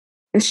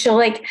she'll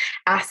like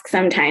ask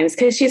sometimes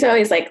because she's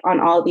always like on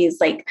all these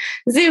like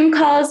Zoom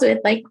calls with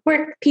like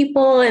work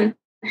people. And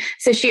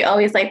so she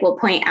always like will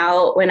point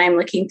out when I'm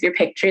looking through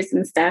pictures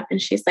and stuff. And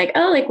she's like,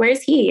 oh, like,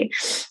 where's he?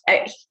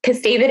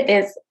 Because David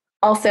is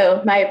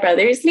also my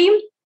brother's name.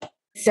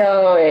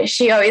 So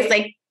she always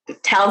like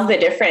tells the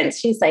difference.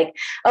 She's like,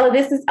 oh,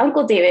 this is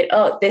Uncle David.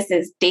 Oh, this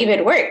is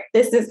David Work.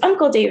 This is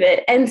Uncle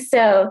David. And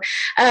so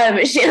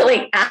she'll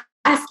like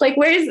ask like,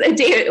 where's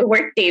David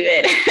Work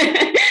David?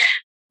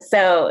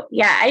 So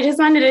yeah, I just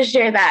wanted to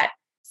share that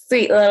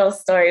sweet little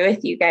story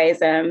with you guys.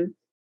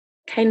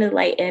 Kind of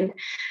lighten.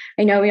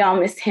 I know we all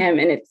miss him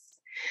and it's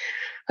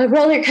a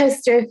roller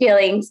coaster of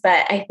feelings,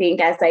 but I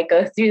think as I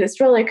go through this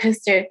roller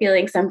coaster of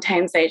feelings,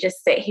 sometimes I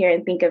just sit here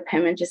and think of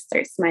him and just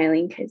start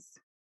smiling because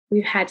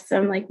we've had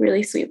some like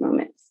really sweet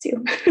moments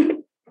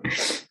too.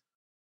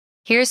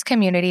 Here's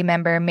community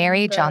member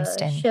Mary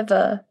Johnston.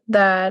 Shiva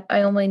that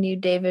I only knew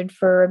David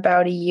for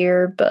about a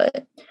year,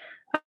 but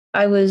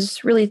I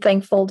was really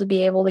thankful to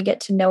be able to get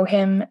to know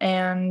him.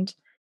 And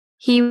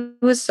he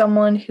was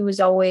someone who was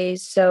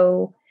always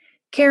so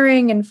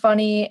caring and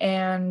funny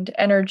and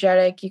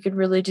energetic. You could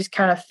really just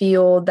kind of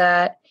feel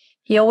that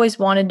he always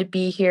wanted to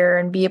be here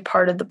and be a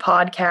part of the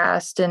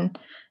podcast and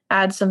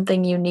add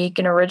something unique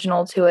and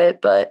original to it.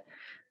 But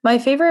my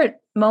favorite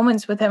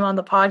moments with him on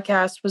the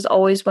podcast was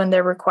always when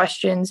there were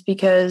questions,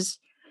 because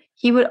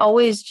he would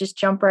always just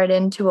jump right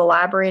into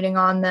elaborating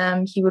on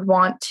them. He would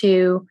want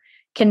to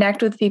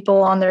connect with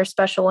people on their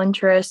special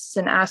interests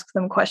and ask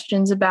them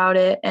questions about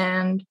it.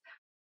 And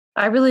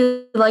I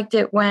really liked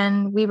it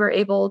when we were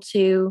able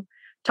to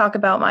talk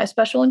about my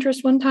special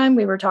interest one time.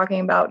 We were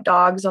talking about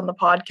dogs on the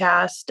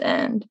podcast,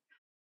 and,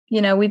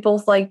 you know, we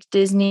both liked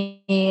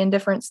Disney and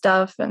different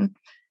stuff. And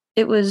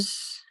it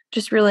was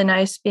just really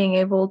nice being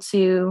able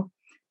to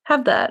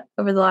have that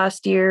over the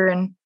last year.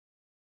 And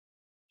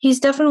he's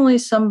definitely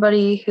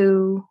somebody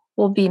who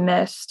will be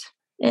missed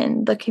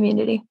in the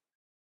community.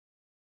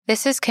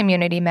 This is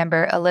community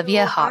member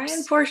Olivia Hops. I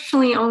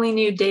unfortunately only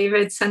knew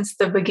David since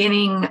the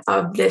beginning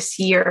of this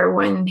year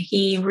when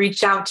he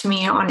reached out to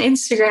me on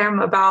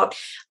Instagram about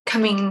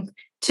coming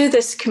to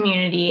this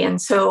community.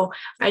 And so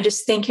I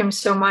just thank him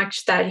so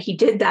much that he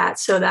did that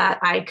so that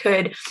I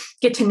could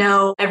get to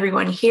know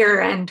everyone here.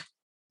 And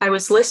I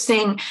was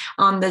listening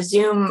on the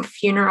Zoom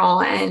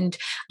funeral and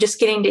just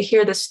getting to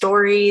hear the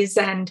stories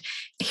and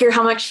hear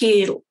how much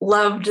he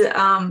loved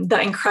The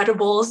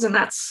Incredibles. And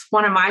that's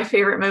one of my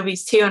favorite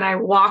movies too. And I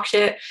watch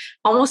it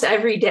almost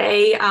every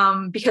day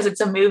because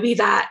it's a movie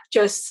that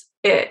just,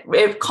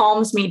 it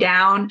calms me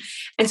down.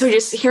 And so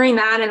just hearing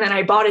that, and then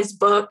I bought his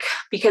book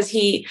because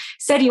he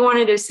said he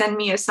wanted to send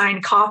me a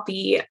signed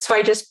copy. So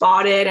I just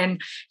bought it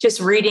and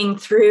just reading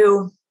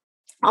through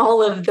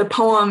all of the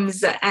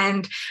poems.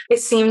 And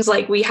it seems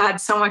like we had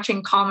so much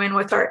in common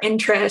with our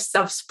interests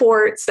of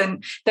sports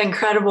and The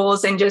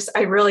Incredibles. And just,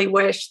 I really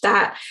wish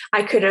that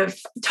I could have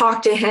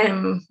talked to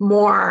him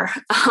more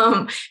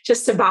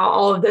just about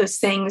all of those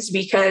things,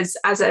 because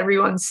as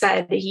everyone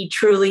said, he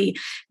truly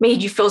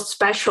made you feel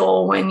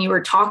special when you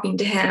were talking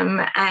to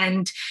him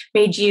and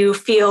made you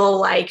feel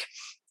like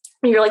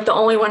you're like the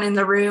only one in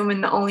the room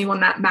and the only one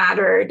that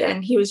mattered.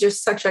 And he was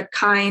just such a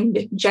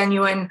kind,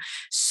 genuine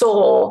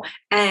soul.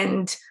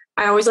 And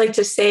I always like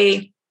to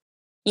say,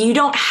 you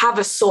don't have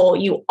a soul,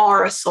 you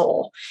are a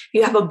soul.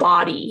 You have a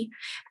body.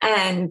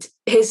 And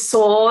his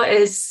soul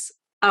is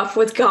up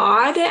with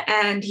God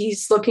and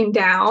he's looking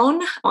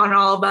down on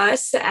all of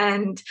us.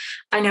 And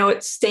I know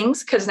it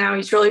stinks because now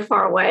he's really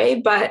far away,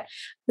 but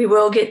we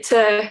will get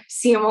to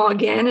see them all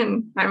again.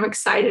 And I'm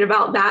excited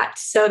about that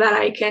so that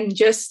I can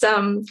just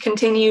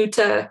continue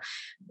to,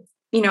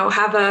 you know,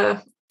 have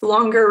a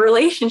longer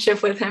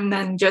relationship with him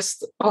than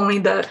just only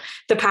the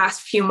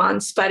past few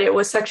months. But it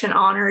was such an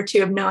honor to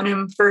have known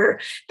him for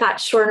that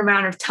short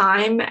amount of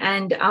time.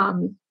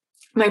 And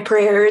my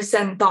prayers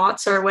and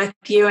thoughts are with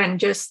you, and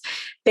just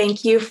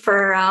thank you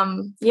for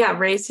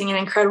raising an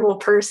incredible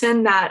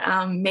person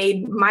that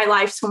made my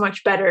life so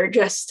much better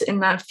just in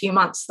the few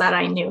months that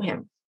I knew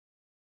him.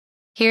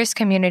 Here's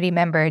community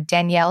member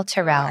Danielle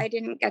Terrell. I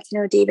didn't get to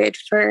know David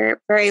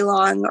for very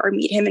long or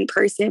meet him in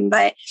person,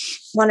 but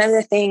one of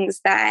the things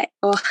that,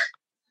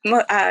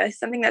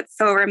 something that's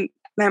so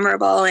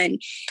memorable and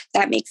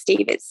that makes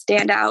David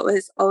stand out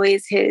was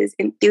always his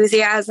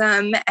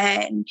enthusiasm,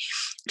 and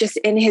just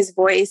in his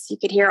voice, you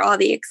could hear all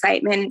the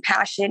excitement and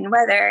passion,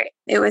 whether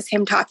it was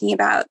him talking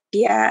about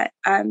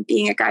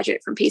being a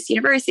graduate from Pace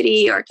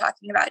University or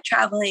talking about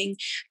traveling,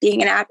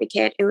 being an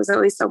advocate. It was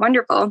always so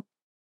wonderful.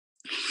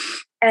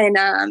 And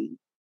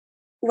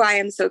why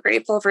I'm so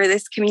grateful for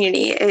this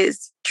community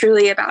is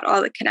truly about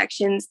all the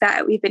connections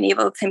that we've been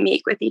able to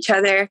make with each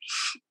other.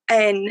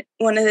 And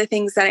one of the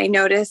things that I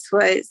noticed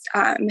was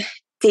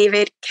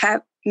David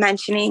kept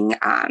mentioning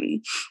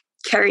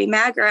Kerry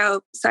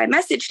Magro. So I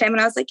messaged him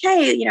and I was like,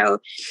 hey,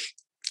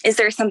 is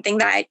there something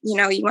that, you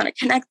want to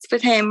connect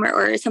with him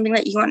or something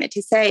that you wanted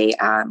to say?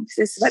 Because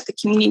this is what the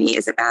community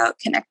is about,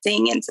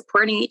 connecting and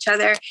supporting each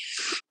other.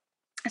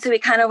 So we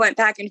kind of went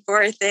back and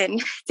forth, and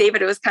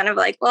David was kind of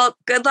like, well,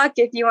 good luck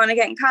if you want to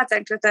get in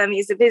contact with him.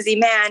 He's a busy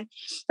man.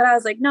 But I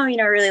was like, no,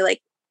 really,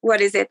 like,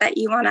 what is it that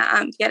you want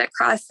to get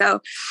across?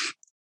 So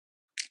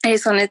I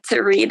just wanted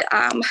to read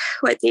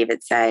what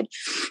David said.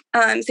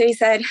 So he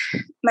said,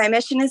 my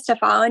mission is to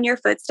follow in your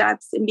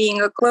footsteps in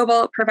being a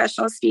global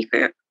professional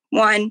speaker.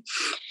 One,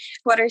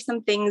 what are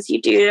some things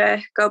you do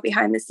to go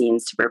behind the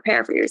scenes to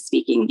prepare for your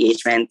speaking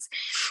engagements?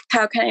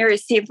 How can I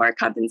receive more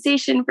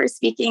compensation for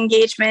speaking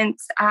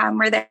engagements?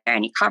 Were there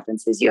any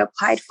conferences you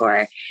applied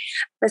for?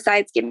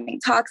 Besides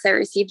giving talks, I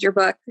received your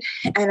book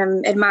and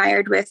I'm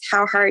admired with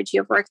how hard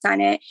you have worked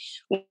on it.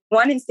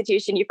 One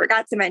institution you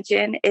forgot to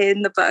mention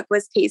in the book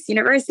was Pace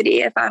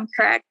University, if I'm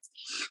correct.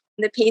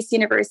 The Pace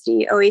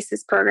University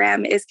OASIS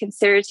program is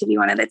considered to be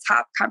one of the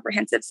top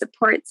comprehensive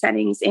support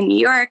settings in New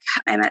York.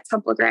 I met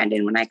Temple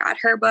Grandin when I got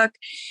her book.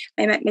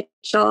 I met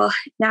Mitchell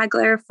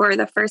Nagler for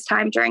the first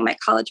time during my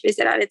college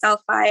visit at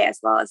Adelphi, as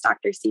well as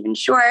Dr. Stephen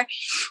Shore.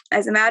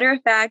 As a matter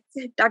of fact,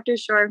 Dr.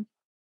 Shore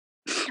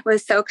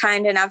was so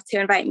kind enough to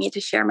invite me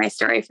to share my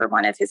story for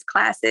one of his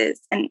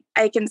classes. And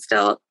I can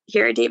still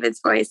hear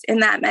David's voice in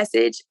that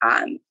message.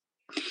 And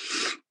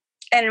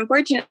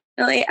unfortunately,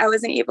 I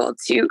wasn't able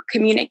to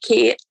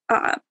communicate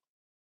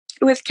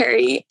with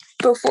Kerry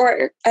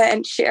before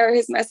and share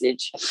his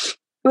message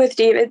with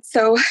David.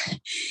 So I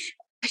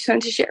just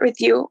wanted to share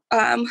with you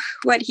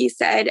what he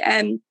said.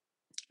 And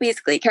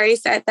basically, Kerry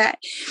said that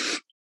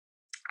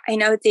I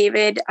know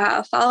David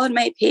followed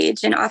my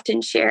page and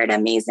often shared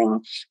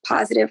amazing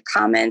positive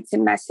comments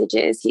and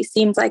messages. He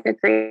seems like a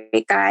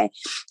great guy.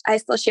 I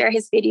still share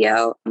his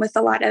video with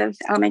a lot of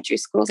elementary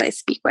schools I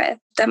speak with.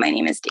 So my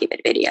name is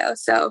David Video.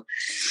 So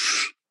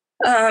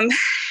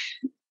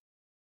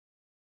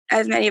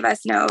as many of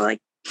us know,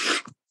 like,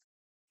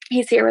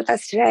 he's here with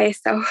us today.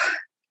 So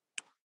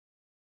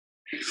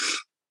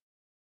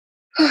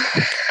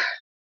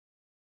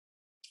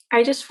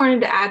I just wanted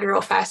to add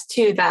real fast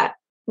too that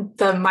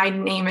the My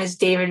Name is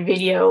David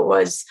video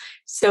was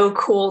so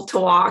cool to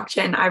watch,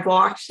 and I've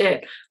watched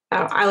it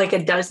I like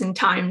a dozen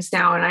times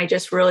now, and I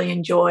just really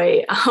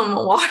enjoy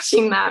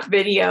watching that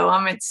video.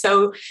 It's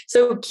so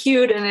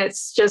cute, and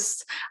it's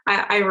just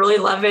I really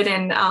love it.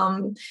 And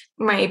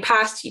my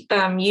past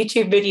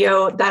YouTube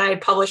video that I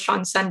published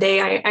on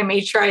Sunday, I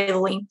made sure I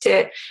linked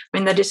it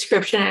in the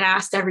description and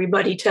asked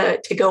everybody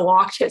to go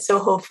watch it. So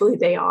hopefully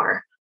they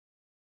are.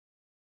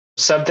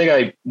 Something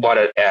I want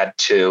to add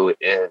to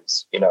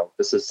is,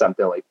 this is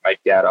something like my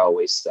dad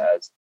always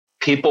says,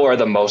 people are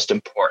the most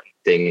important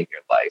thing in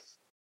your life.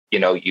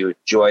 You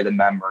enjoy the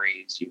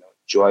memories,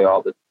 enjoy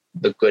all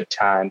the good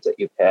times that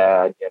you've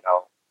had,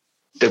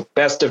 the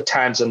best of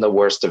times and the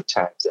worst of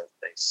times, as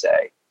they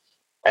say.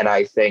 And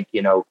I think,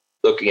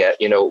 looking at,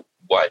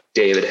 what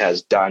David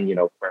has done,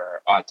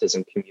 for our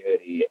autism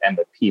community and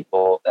the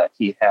people that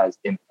he has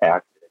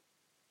impacted,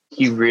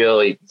 he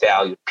really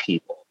valued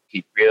people.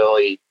 He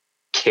really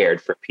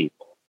cared for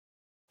people.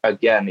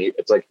 Again,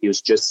 it's like he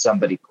was just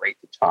somebody great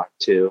to talk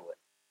to,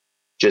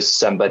 just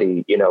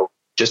somebody,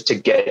 just to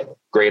get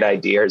great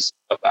ideas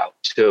about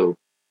too.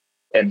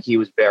 And he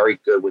was very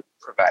good with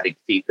providing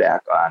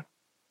feedback on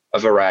a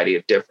variety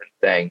of different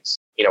things.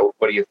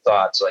 What are your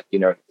thoughts? Like,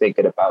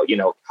 thinking about,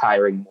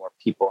 hiring more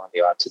people on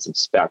the autism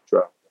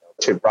spectrum,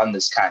 to run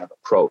this kind of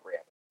a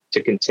program,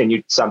 to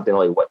continue something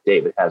like what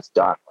David has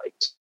done, like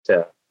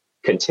to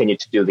continue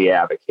to do the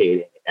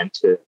advocating and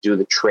to do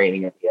the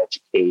training and the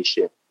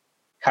education,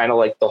 kind of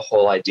like the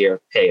whole idea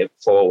of pay it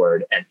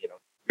forward and,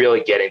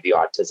 really getting the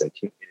autism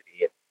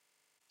community,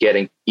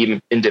 getting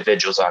even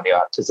individuals on the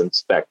autism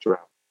spectrum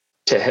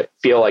to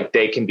feel like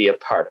they can be a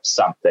part of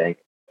something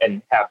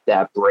and have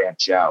that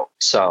branch out.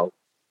 So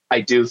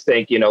I do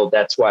think,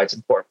 that's why it's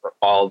important for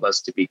all of us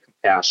to be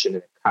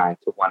compassionate and kind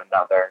to one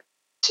another,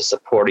 to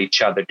support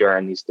each other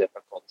during these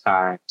difficult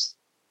times,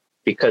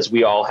 because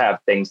we all have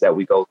things that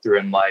we go through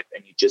in life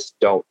and you just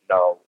don't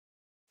know.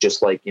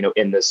 Just like,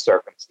 in this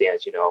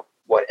circumstance,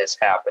 what has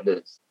happened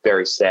is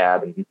very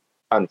sad and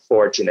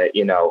unfortunate,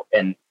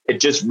 and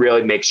it just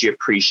really makes you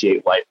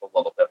appreciate life a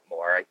little bit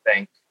more, I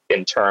think,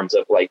 in terms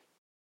of like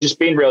just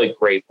being really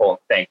grateful and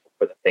thankful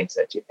for the things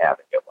that you have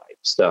in your life.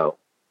 So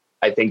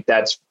I think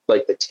that's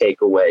like the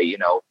takeaway,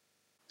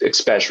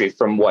 especially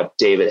from what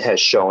David has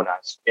shown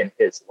us in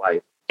his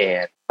life.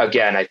 And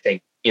again, I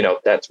think,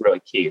 that's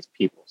really key, is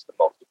people is the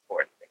most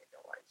important thing in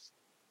your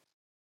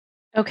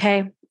life.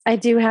 Okay. I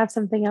do have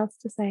something else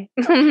to say.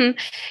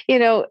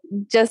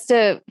 Just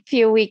a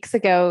few weeks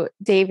ago,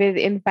 David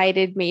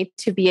invited me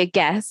to be a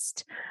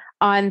guest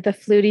on the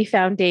Flutie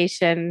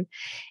Foundation.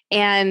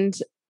 And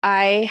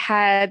I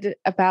had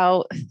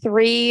about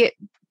 3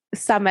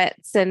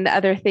 summits and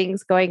other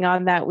things going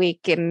on that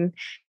week. And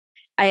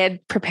I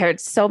had prepared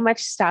so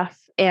much stuff.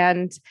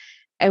 And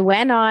I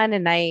went on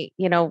and I,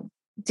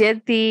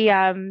 did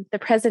the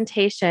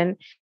presentation.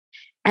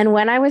 And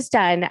when I was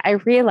done, I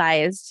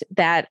realized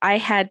that I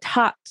had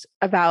talked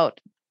about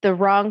the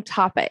wrong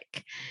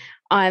topic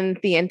on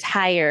the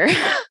entire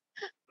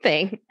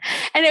thing.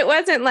 And it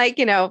wasn't like,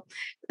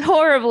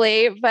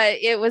 horribly, but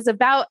it was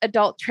about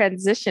adult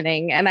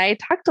transitioning. And I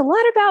talked a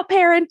lot about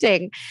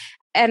parenting.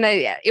 And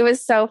it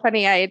was so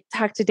funny. I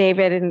talked to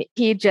David and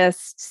he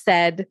just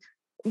said,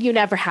 you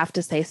never have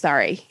to say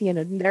sorry.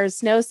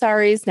 There's no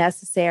sorries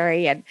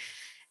necessary. And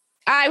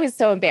I was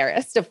so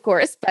embarrassed, of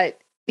course, but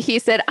he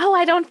said, oh,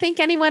 I don't think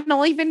anyone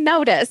will even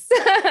notice.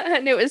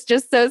 And it was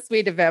just so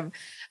sweet of him.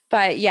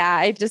 But yeah,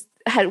 I just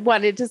had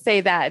wanted to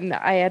say that and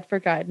I had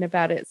forgotten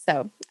about it.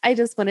 So I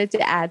just wanted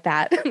to add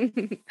that.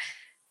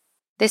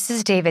 This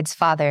is David's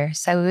father,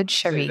 Saud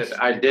Sharif.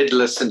 I did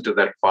listen to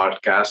that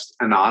podcast,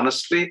 and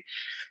honestly,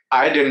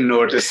 I didn't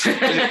notice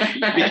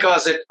it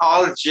because it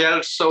all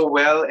gelled so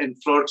well and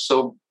flowed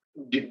so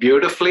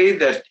beautifully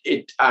that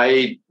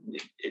I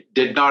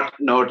did not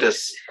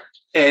notice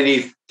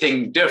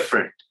anything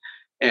different.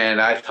 And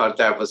I thought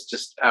that was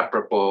just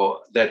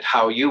apropos, that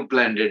how you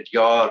blended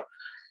your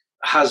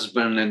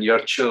husband and your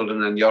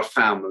children and your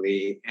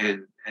family,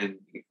 and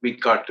we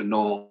got to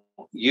know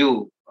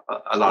you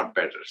a lot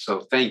better.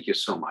 So thank you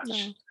so much.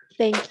 Oh,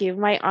 thank you.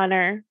 My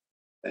honor.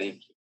 Thank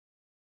you.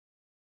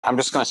 I'm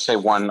just going to say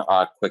one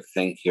quick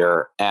thing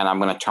here, and I'm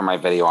going to turn my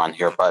video on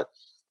here. But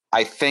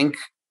I think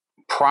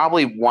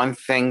probably one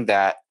thing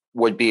that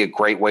would be a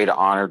great way to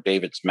honor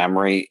David's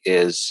memory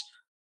is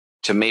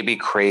to maybe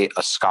create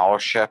a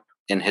scholarship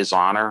in his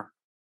honor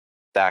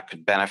that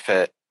could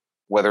benefit,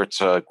 whether it's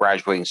a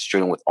graduating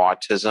student with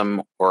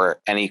autism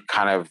or any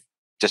kind of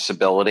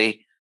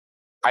disability.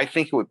 I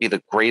think it would be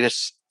the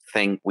greatest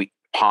thing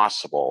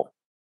possible.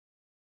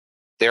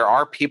 There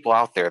are people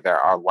out there that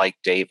are like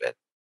David,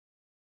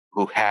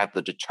 who had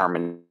the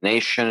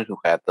determination, who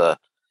had the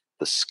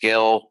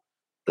skill,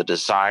 the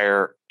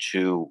desire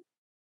to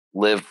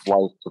live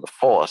life to the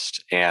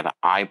fullest. And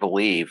I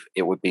believe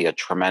it would be a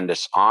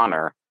tremendous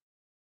honor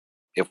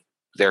if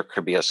there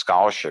could be a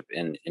scholarship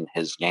in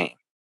his name.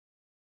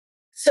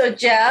 So,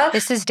 Jeff.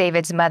 This is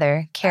David's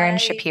mother, Karen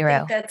Shapiro. I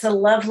think that's a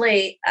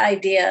lovely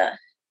idea.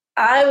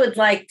 I would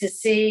like to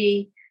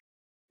see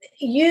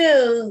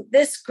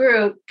this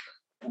group,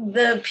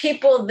 the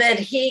people that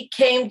he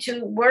came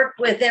to work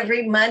with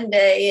every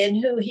Monday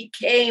and who he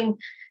came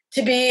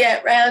to be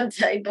at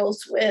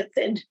roundtables with,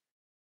 and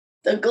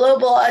the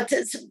Global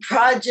Autism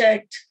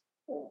Project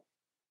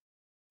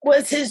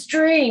was his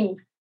dream.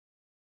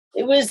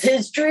 It was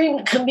his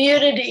dream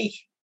community.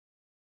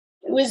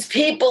 It was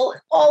people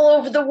all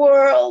over the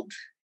world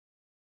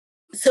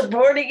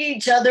supporting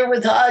each other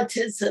with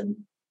autism.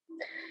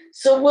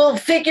 So we'll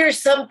figure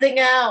something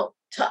out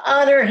to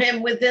honor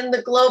him within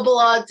the Global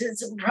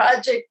Autism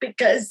Project,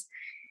 because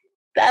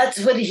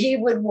that's what he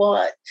would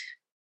want.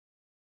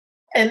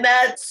 And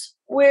that's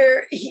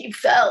where he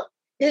felt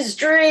his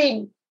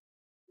dream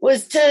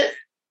was to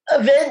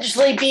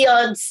eventually be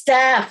on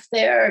staff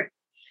there.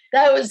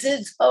 That was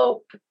his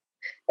hope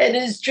and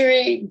his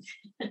dream.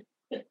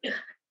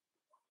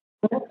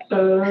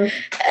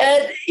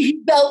 And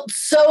he felt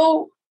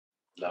so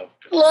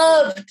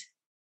loved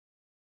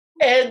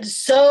and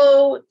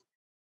so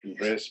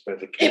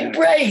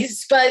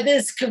embraced by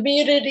this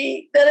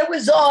community that it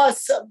was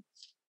awesome.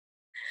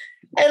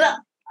 And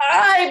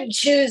I'm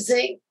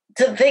choosing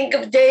to think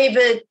of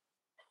David.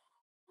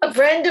 A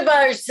friend of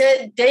ours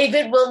said,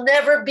 David will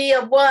never be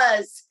a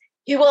was.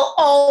 He will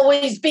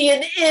always be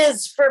an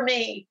is for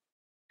me.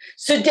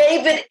 So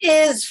David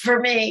is for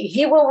me.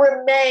 He will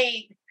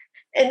remain.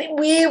 And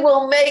we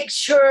will make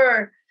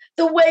sure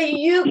the way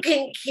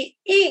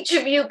each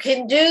of you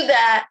can do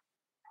that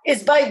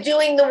is by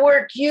doing the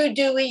work you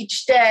do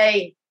each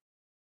day,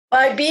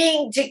 by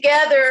being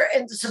together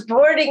and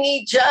supporting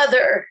each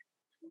other,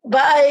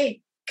 by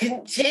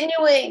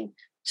continuing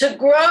to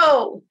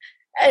grow,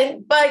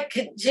 and by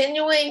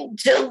continuing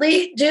to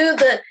do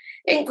the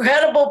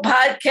incredible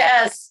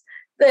podcasts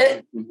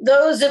that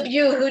those of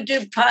you who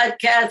do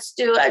podcasts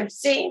do. I've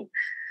seen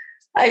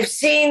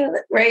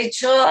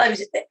Rachel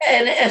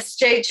and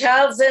S.J.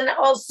 Childs, and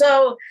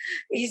also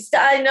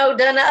I know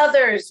done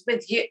others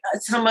with you,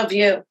 some of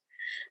you.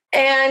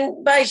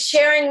 And by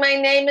sharing my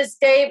name as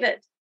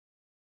David,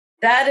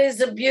 that is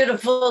a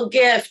beautiful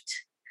gift,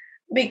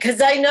 because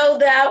I know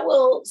that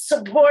will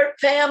support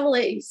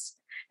families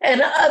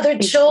and other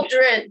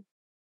children.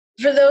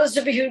 For those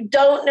of you who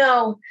don't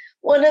know,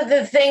 one of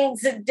the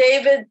things that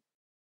David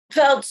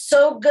felt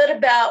so good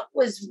about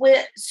was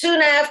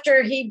soon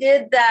after he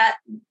did that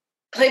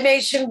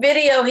claymation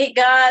video, he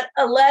got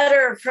a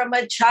letter from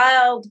a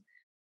child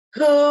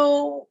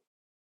who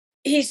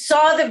he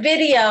saw the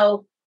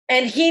video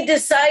and he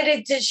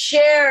decided to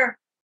share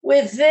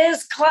with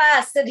this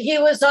class that he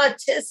was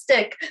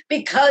autistic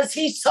because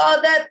he saw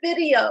that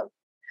video.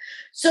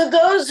 So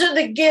those are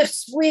the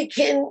gifts we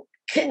can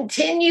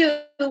continue.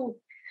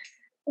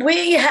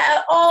 We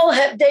all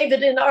have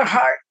David in our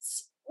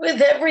hearts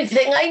with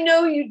everything. I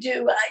know you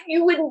do.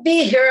 You wouldn't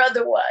be here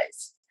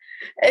otherwise.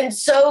 And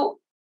so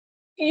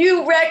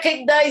you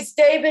recognize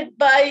David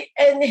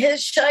and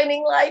his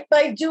shining light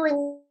by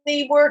doing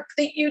the work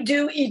that you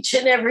do each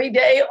and every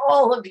day,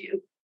 all of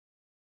you.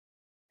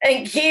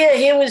 And Kia,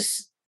 he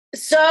was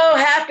so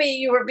happy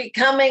you were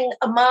becoming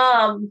a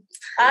mom.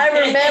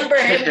 I remember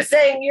him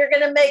saying, "You're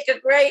going to make a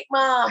great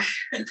mom."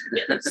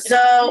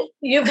 So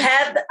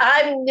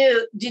I'm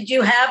new. Did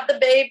you have the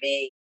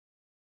baby?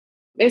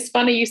 It's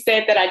funny you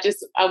said that.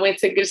 I went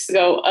to just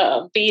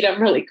go feed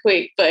him really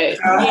quick, but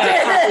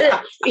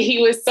yeah,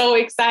 he was so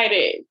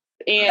excited,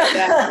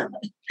 and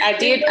I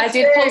did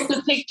post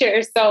a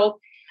picture. So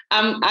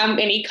and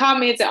he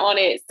commented on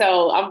it.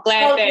 So I'm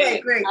glad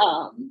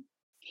that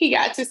he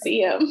got to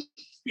see him.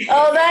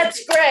 Oh,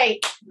 that's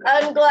great.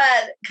 I'm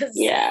glad because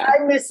I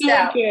missed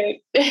out.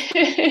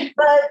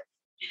 But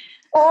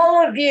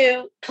all of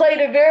you played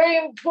a very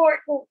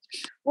important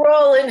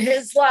role in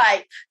his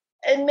life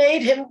and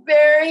made him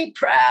very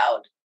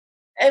proud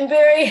and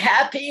very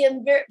happy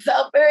and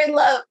felt very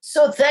loved.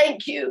 So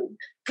thank you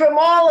from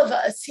all of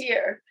us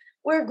here.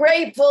 We're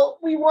grateful.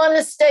 We want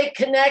to stay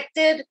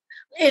connected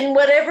in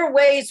whatever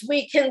ways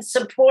we can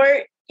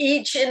support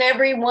each and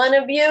every one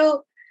of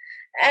you,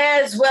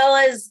 as well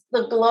as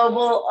the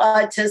Global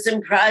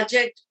Autism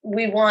Project.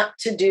 We want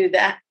to do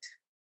that.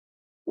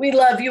 We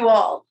love you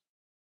all.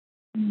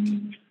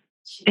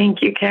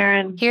 Thank you,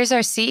 Karen. Here's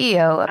our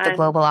CEO of the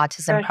Global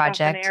Autism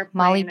Project,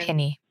 Molly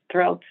Pinney.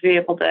 Thrilled to be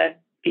able to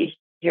be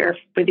here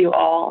with you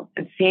all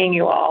and seeing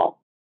you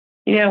all.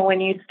 You know, when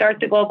you start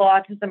the Global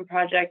Autism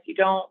Project, you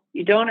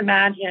don't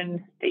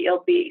imagine that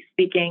you'll be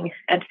speaking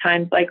at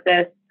times like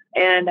this.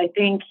 And I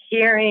think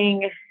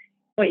hearing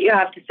what you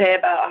have to say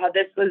about how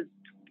this was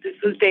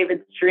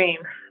David's dream.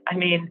 I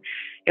mean,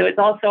 it was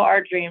also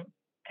our dream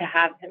to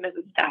have him as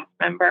a staff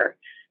member.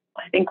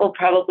 I think we'll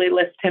probably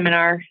list him in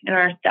our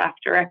staff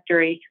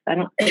directory. I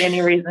don't see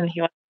any reason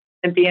he wants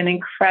to be an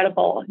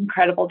incredible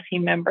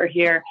team member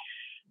here.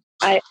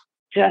 I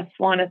just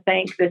want to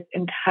thank this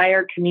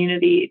entire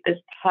community, this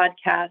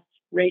podcast,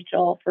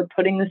 Rachel, for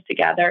putting this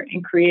together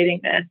and creating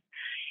this,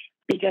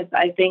 because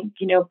I think,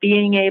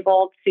 being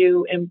able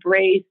to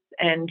embrace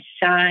and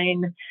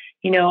shine,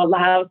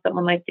 allow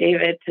someone like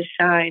David to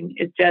shine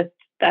is just,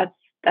 that's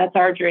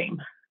our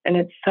dream. And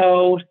it's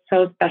so,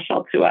 so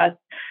special to us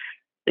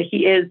that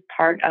he is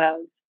part of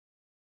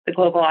the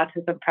Global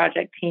Autism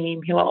Project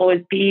team. He will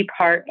always be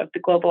part of the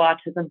Global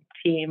Autism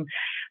team.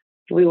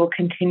 We will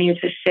continue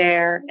to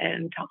share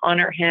and to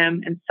honor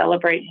him and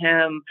celebrate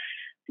him.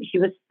 He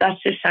was such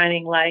a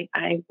shining light.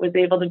 I was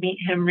able to meet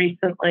him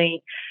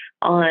recently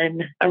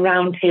on a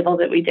round table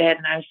that we did,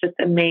 and I was just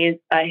amazed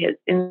by his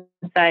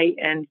insight.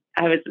 And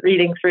I was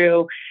reading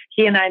through,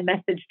 he and I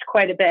messaged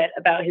quite a bit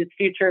about his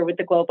future with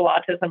the Global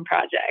Autism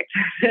Project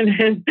and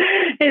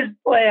his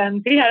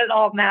plans. He had it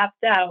all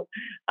mapped out.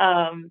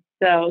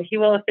 So he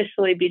will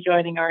officially be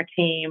joining our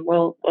team.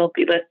 We'll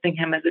be listing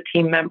him as a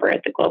team member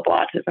at the Global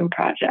Autism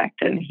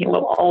Project, and he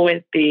will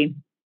always be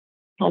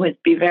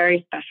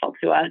very special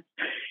to us.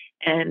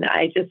 And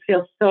I just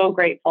feel so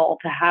grateful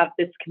to have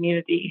this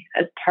community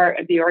as part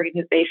of the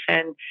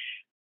organization.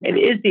 It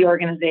is the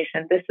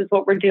organization. This is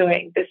what we're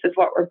doing. This is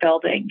what we're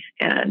building.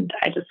 And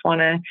I just want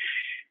to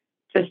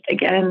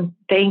again,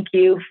 thank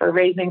you for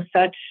raising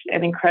such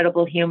an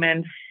incredible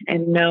human,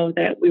 and know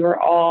that we were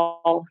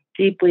all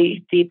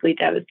deeply, deeply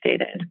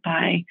devastated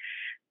by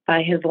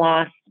his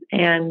loss.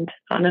 And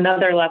on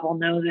another level,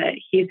 know that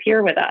he's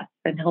here with us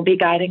and he'll be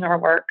guiding our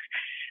work,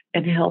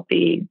 and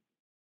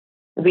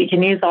we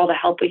can use all the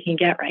help we can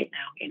get right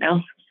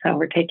now, So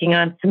we're taking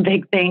on some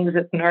big things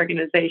as an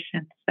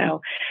organization.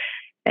 So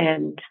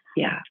thank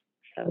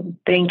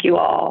you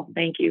all.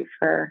 Thank you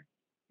for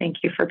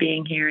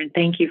being here, and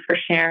thank you for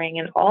sharing,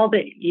 and all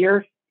that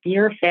your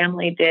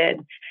family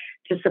did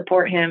to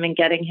support him and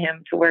getting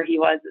him to where he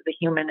was as a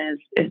human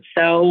is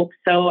so,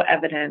 so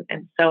evident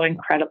and so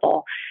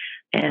incredible.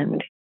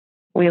 And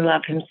we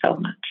love him so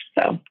much.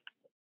 So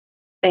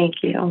thank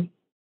you.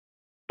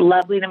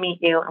 Lovely to meet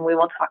you, and we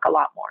will talk a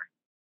lot more.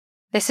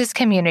 This is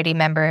community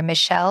member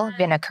Michelle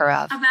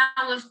Vinokurov.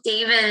 About with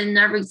David and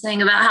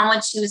everything, about how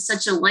much he was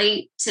such a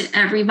light to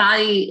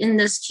everybody in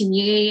this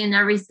community and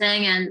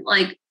everything. And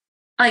like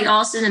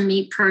also to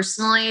me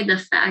personally, the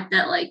fact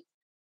that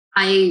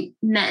I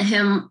met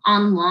him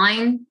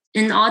online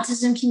in the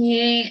autism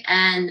community,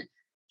 and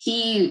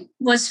he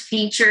was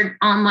featured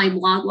on my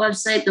blog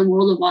website, The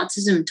World of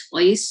Autism,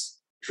 twice,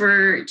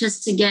 for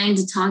just getting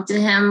to talk to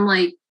him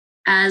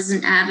as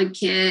an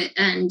advocate,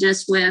 and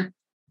just with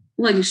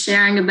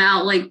sharing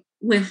about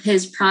with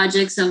his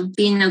projects of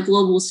being a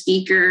global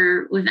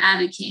speaker, with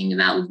advocating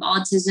about with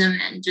autism,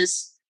 and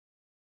just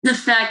the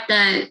fact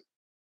that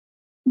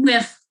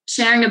with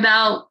sharing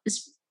about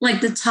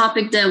the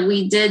topic that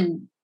we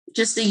did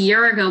just a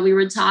year ago, we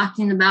were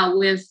talking about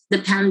with the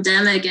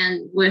pandemic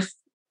and with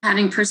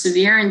having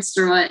perseverance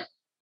through it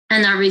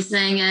and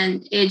everything.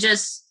 And it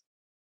just,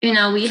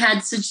 we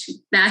had such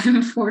back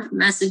and forth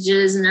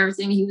messages and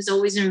everything. He was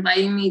always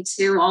inviting me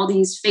to all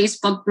these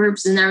Facebook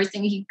groups and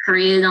everything he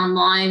created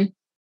online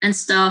and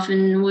stuff,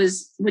 and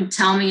would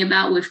tell me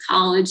about with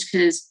college,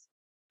 because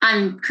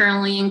I'm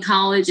currently in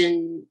college,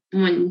 and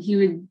when he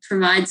would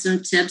provide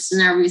some tips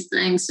and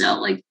everything.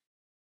 So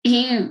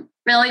he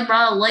really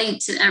brought a light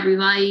to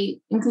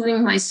everybody,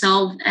 including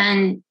myself,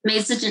 and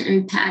made such an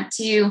impact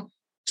to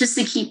just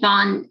to keep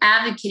on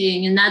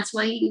advocating. And that's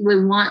what he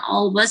would want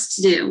all of us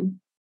to do.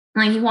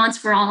 Like, he wants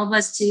for all of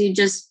us to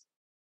just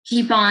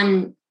keep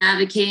on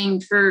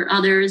advocating for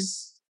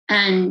others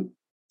and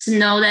to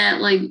know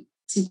that, like,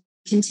 to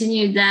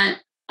continue that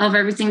of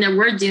everything that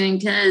we're doing,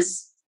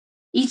 because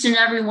each and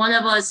every one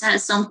of us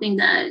has something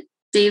that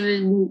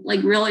David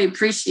like really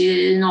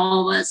appreciated in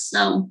all of us.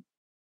 So,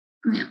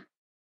 yeah.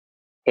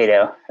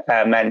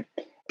 And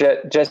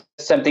just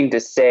something to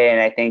say, and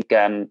I think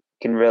can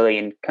really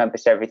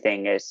encompass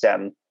everything is,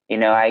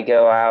 I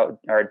go out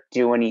or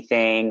do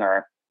anything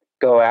or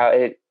go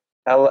out.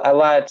 A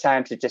lot of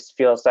times it just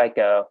feels like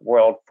a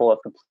world full of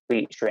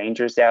complete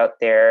strangers out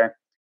there,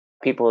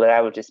 people that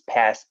I would just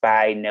pass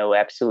by, know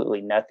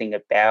absolutely nothing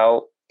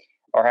about,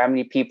 or how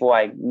many people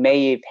I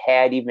may have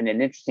had even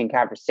an interesting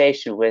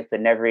conversation with,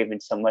 but never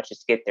even so much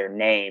as get their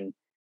name.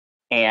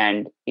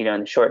 And,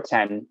 in the short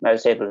time I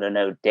was able to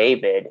know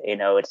David,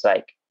 it's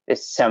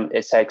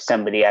like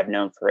somebody I've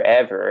known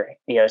forever.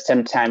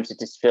 Sometimes it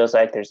just feels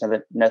like there's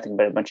nothing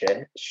but a bunch of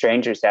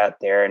strangers out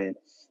there. And,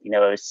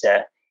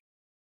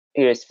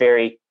 it was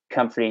very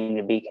comforting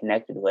to be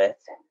connected with.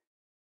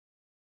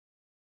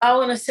 I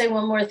want to say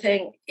one more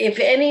thing. If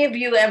any of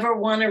you ever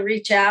want to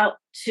reach out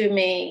to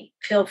me,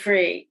 feel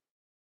free.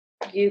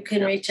 You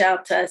can reach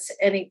out to us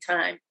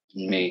anytime.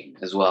 Me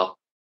as well.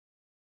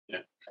 Yeah.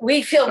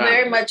 We feel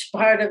very much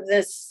part of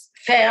this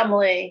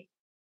family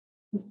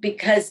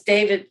because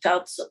David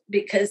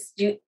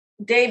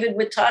David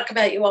would talk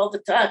about you all the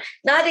time,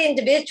 not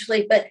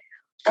individually, but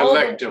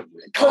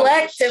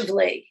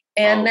collectively.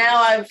 And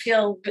now I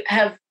feel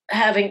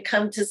having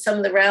come to some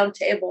of the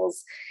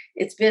roundtables,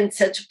 it's been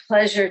such a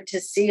pleasure to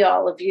see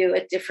all of you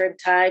at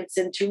different times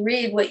and to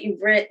read what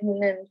you've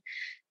written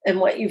and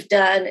what you've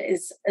done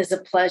is a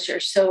pleasure.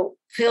 So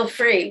feel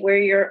free.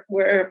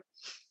 We're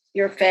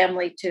your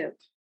family too.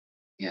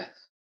 Yes.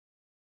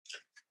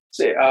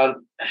 See,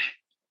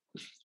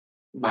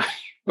 my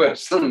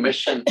personal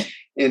mission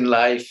in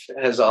life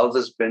has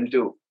always been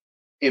to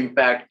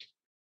impact.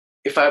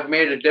 If I've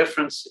made a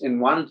difference in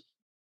one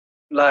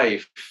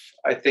life,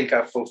 I think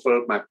I've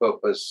fulfilled my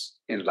purpose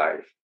in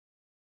life.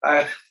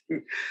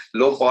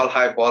 Low ball,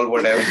 high ball,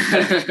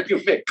 whatever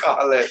you may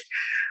call it.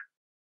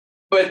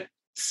 But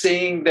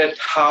seeing that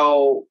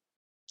how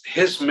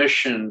his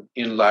mission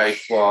in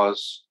life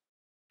was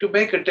to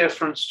make a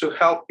difference, to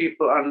help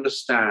people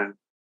understand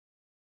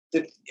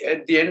that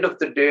at the end of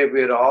the day,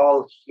 we're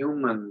all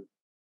human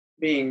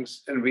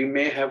beings and we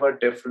may have our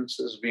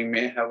differences, we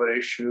may have our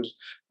issues,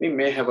 we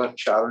may have our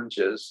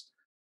challenges,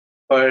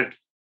 but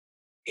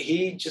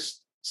he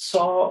just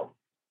saw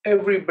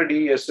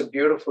everybody as a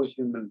beautiful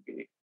human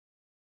being.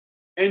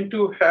 And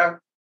to have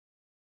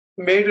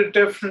made a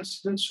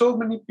difference in so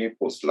many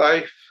people's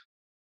life,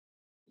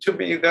 to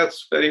me,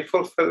 that's very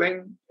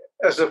fulfilling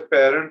as a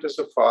parent, as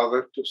a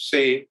father, to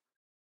see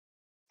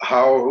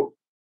how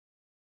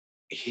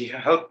he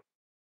helped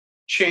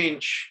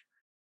change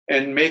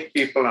and make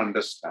people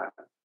understand.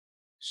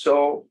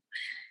 So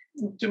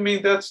to me,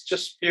 that's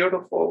just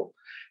beautiful.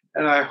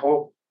 And I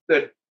hope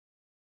that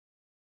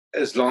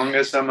as long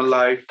as I'm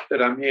alive,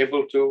 that I'm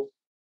able to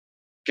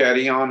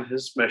carry on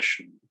his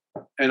mission,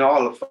 and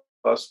all of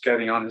us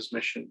carry on his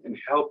mission in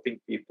helping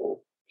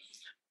people,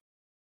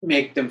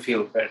 make them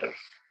feel better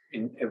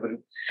in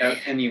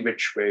any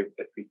which way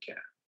that we can.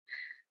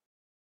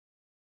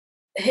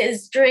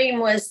 His dream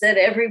was that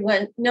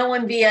no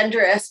one be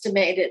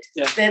underestimated,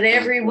 that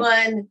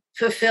everyone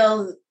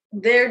fulfill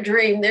their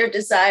dream, their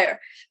desire,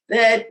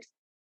 that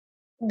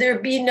there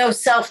be no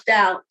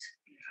self-doubt.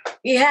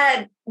 He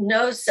had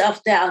no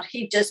self-doubt.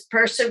 He just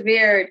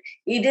persevered.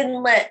 He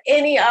didn't let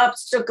any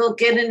obstacle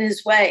get in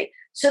his way.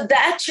 So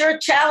that's your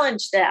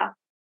challenge now,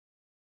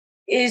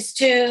 is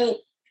to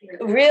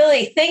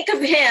really think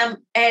of him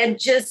and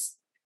just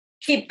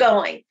keep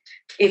going.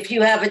 If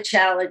you have a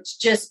challenge,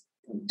 just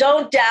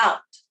don't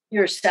doubt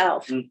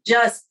yourself.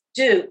 Just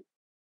do.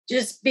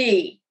 Just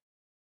be.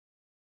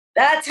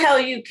 That's how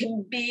you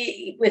can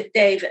be with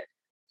David.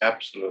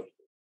 Absolutely.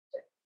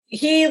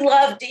 He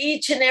loved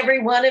each and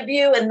every one of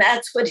you, and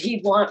that's what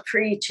he'd want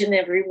for each and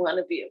every one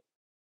of you.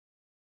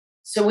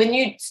 So when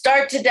you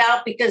start to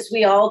doubt, because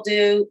we all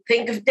do,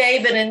 think of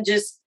David and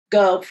just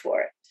go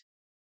for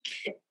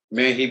it.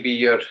 May he be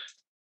your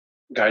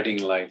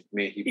guiding light.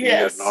 May he be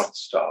your North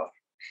Star.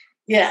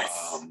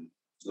 Yes.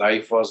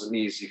 Life wasn't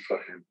easy for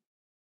him,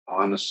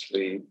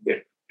 honestly,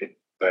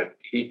 but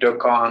he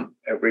took on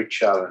every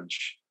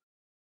challenge.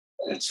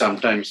 And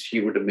sometimes he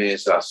would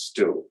amaze us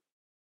too.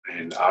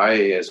 And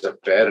I, as a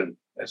parent,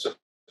 as a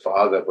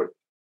father, would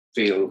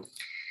feel,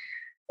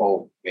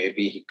 oh,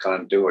 maybe he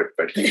can't do it,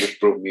 but he would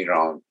prove me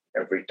wrong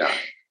every time.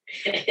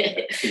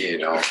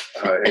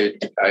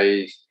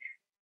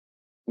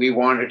 We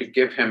wanted to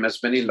give him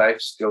as many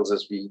life skills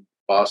as we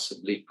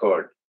possibly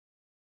could.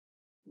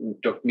 It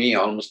took me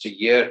almost a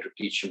year to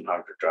teach him how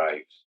to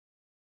drive.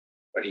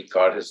 but he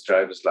got his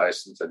driver's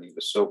license, and he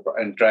was so proud.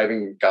 And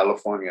driving in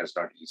California is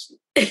not easy.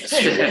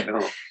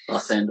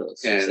 Los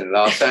Angeles. And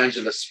Los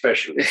Angeles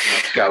especially,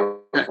 not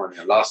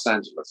California, Los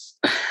Angeles.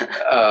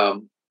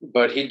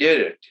 But he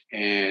did it.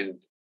 And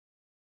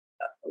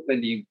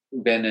when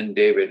Ben and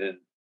David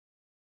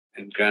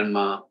and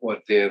Grandma were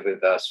there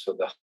with us for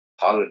the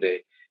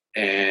holiday,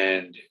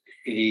 and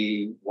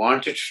he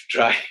wanted to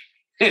drive,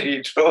 and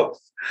he drove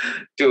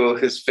to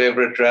his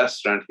favorite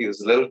restaurant. He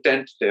was a little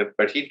tentative,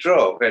 but he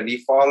drove, and he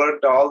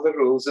followed all the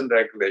rules and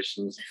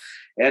regulations,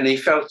 and he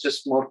felt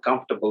just more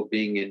comfortable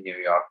being in New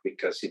York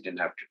because he didn't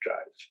have to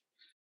drive.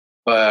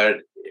 But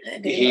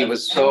he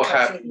was so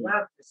happy.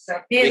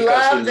 He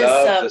loved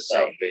the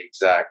subway.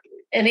 Exactly.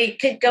 And he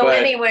could go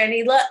anywhere, and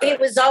he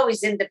was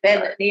always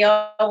independent. He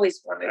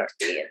always wanted to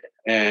be independent.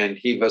 And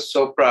he was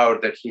so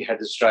proud that he had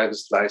his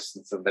driver's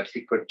license and that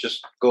he could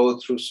just go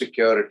through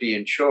security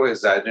and show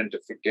his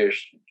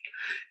identification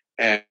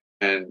and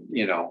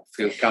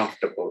feel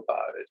comfortable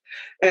about it.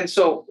 And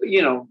so,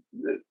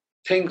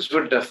 things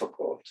were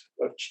difficult,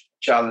 or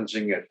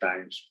challenging at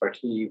times, but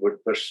he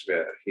would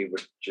persevere. He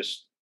would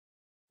just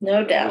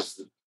no doubt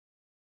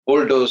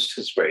bulldozed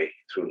his way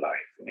through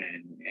life,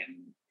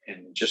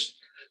 and just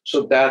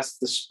so that's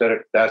the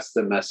spirit, that's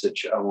the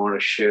message I want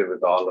to share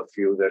with all of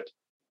you, that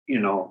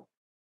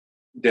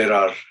there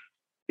are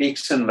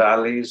peaks and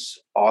valleys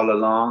all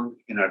along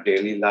in our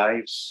daily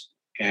lives,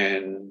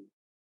 and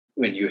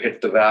when you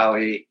hit the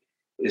valley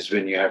is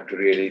when you have to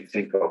really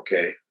think,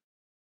 okay,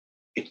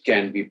 it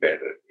can be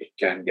better, it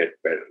can get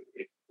better,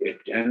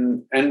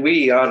 and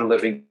we are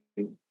living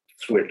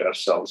through it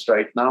ourselves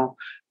right now.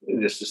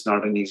 This is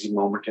not an easy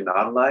moment in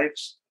our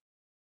lives,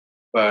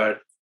 but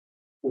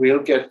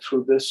we'll get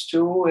through this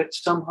too.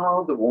 It's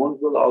somehow the wound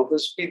will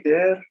always be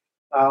there,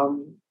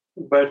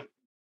 but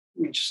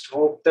we just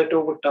hope that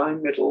over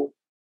time it'll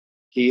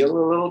heal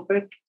a little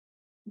bit.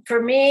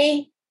 For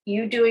me,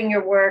 you doing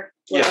your work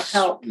will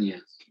help.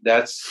 Yes,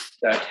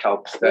 that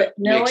helps. That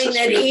knowing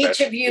that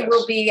each of you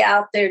will be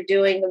out there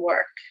doing the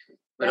work.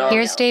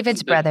 Here's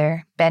David's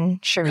brother, Ben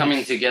Sharif.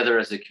 Coming together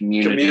as a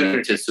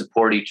community to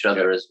support each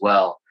other as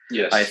well,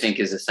 I think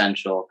is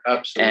essential.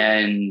 Absolutely.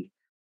 And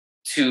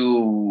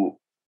to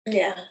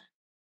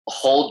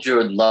hold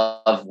your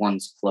loved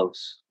ones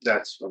close.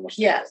 That's almost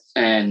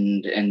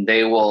and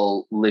they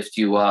will lift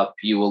you up.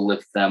 You will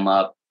lift them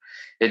up.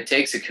 It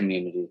takes a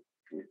community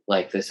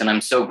like this, and I'm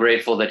so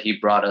grateful that he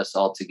brought us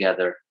all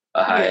together.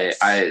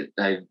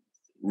 I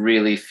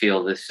really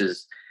feel this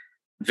is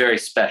very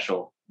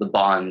special, the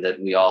bond that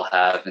we all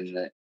have,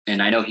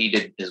 and I know he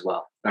did as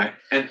well. Right.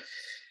 And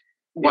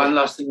one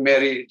last thing,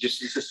 Mary,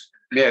 just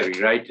Mary,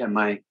 right? Am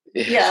I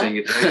saying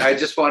it? I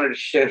just wanted to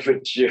share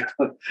with you.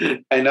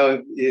 I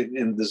know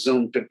in the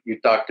Zoom you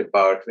talked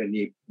about when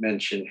you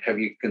mentioned, have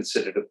you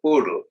considered a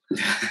poodle?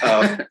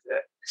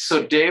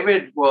 So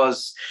David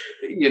was,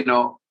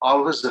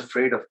 always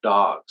afraid of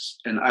dogs.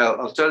 And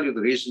I'll tell you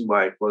the reason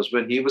why. It was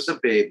when he was a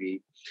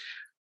baby.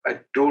 I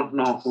don't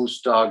know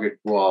whose dog it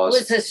was.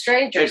 It was a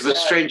stranger's dog. It was a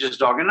stranger's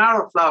dog. And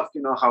out of love,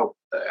 how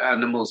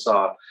animals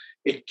are,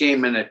 it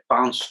came and it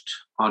pounced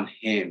on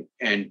him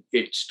and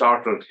it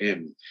startled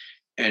him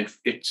and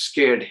it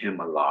scared him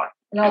a lot.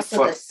 And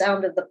also the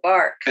sound of the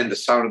bark. And the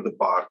sound of the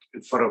bark.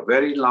 And for a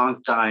very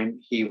long time,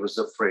 he was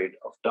afraid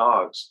of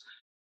dogs.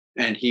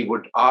 And he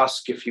would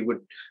ask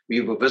we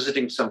were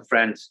visiting some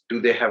friends,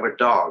 do they have a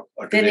dog?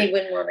 Or then he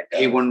wouldn't want to go.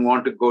 He wouldn't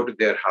want to go to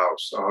their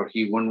house, or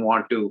he wouldn't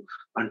want to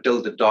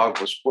until the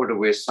dog was put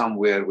away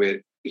somewhere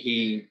where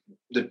the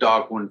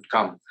dog wouldn't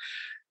come.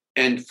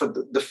 And for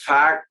the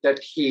fact that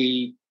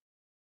he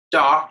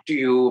talked to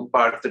you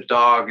about the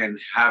dog and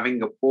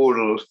having a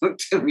poodle,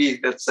 to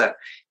me, that's a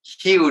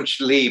huge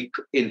leap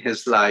in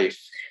his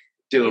life.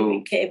 He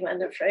became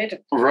unafraid of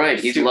pets. Right,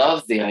 he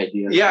loved the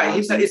idea. Yeah,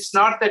 it's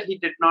not that he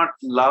did not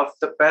love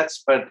the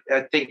pets, but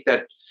I think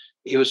that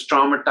he was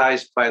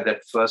traumatized by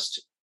that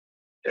first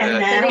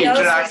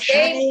interaction.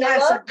 He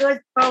has a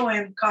good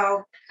poem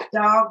called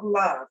Dog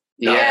Love.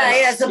 Yeah,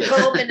 he has a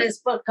poem in his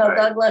book called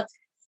Dog Love.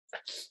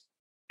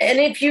 And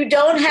if you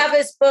don't have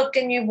his book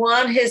and you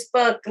want his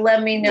book,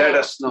 let me know. Let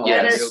us know.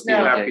 Let us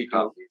know. Happy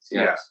to.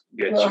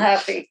 We're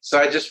happy.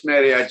 So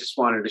Mary, I just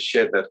wanted to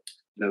share that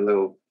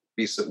little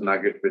piece of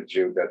nugget with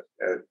you, that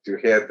to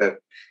hear that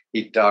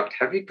he talked.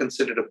 Have you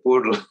considered a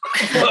poodle?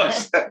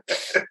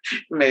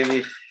 Made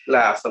me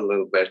laugh a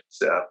little bit.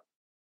 So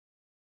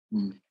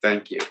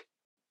thank you.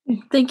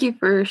 Thank you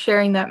for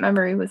sharing that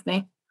memory with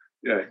me.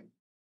 Yeah.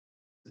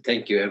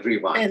 Thank you,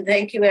 everyone. And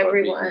thank you,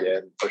 everyone.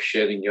 For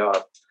sharing your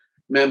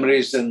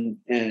memories and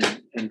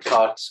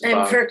thoughts.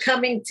 And for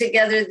coming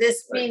together.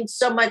 This means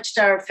so much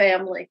to our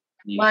family.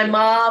 Yeah. My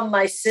mom,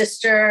 my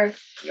sister,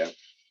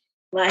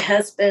 my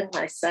husband,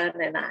 my son,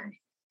 and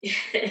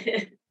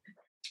I.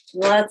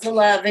 Lots of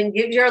love, and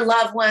give your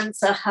loved ones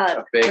a hug.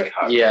 A big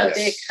hug. Yes. A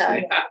big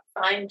hug.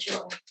 Find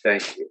joy.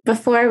 Thank you.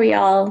 Before we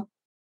all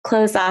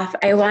close off,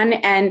 I want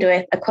to end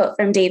with a quote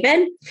from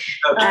David.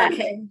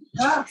 Okay.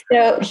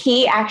 So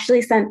he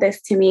actually sent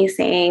this to me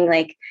saying,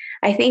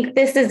 I think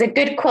this is a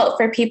good quote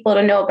for people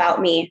to know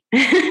about me.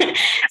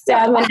 So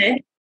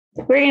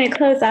So we're going to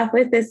close off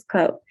with this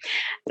quote.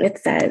 It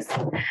says,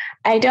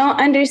 "I don't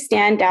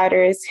understand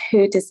doubters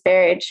who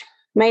disparage.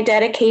 My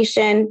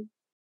dedication,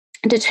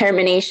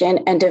 determination,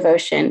 and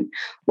devotion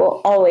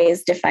will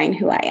always define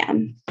who I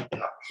am."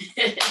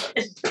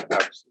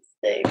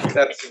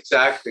 That's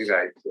exactly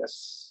right.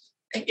 Yes.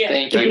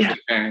 Thank you for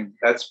sharing.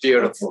 That's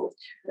beautiful.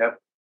 Yep.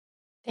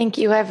 Thank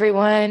you,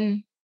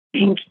 everyone.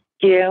 Thank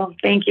you.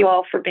 Thank you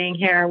all for being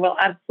here. We'll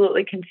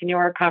absolutely continue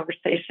our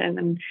conversation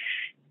and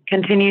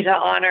continue to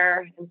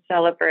honor and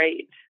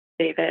celebrate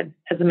David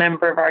as a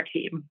member of our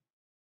team.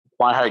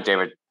 Well, hi,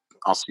 David.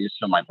 I'll see you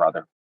soon, my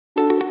brother.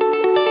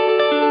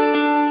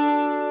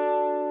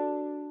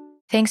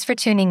 Thanks for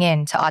tuning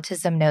in to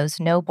Autism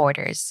Knows No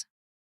Borders.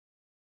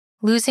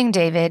 Losing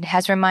David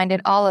has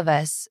reminded all of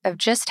us of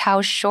just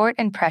how short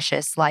and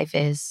precious life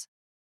is.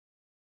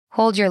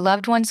 Hold your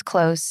loved ones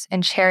close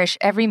and cherish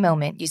every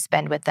moment you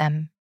spend with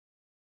them.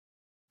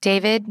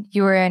 David,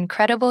 you are an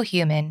incredible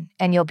human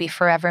and you'll be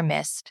forever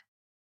missed.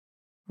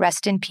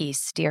 Rest in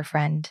peace, dear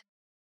friend.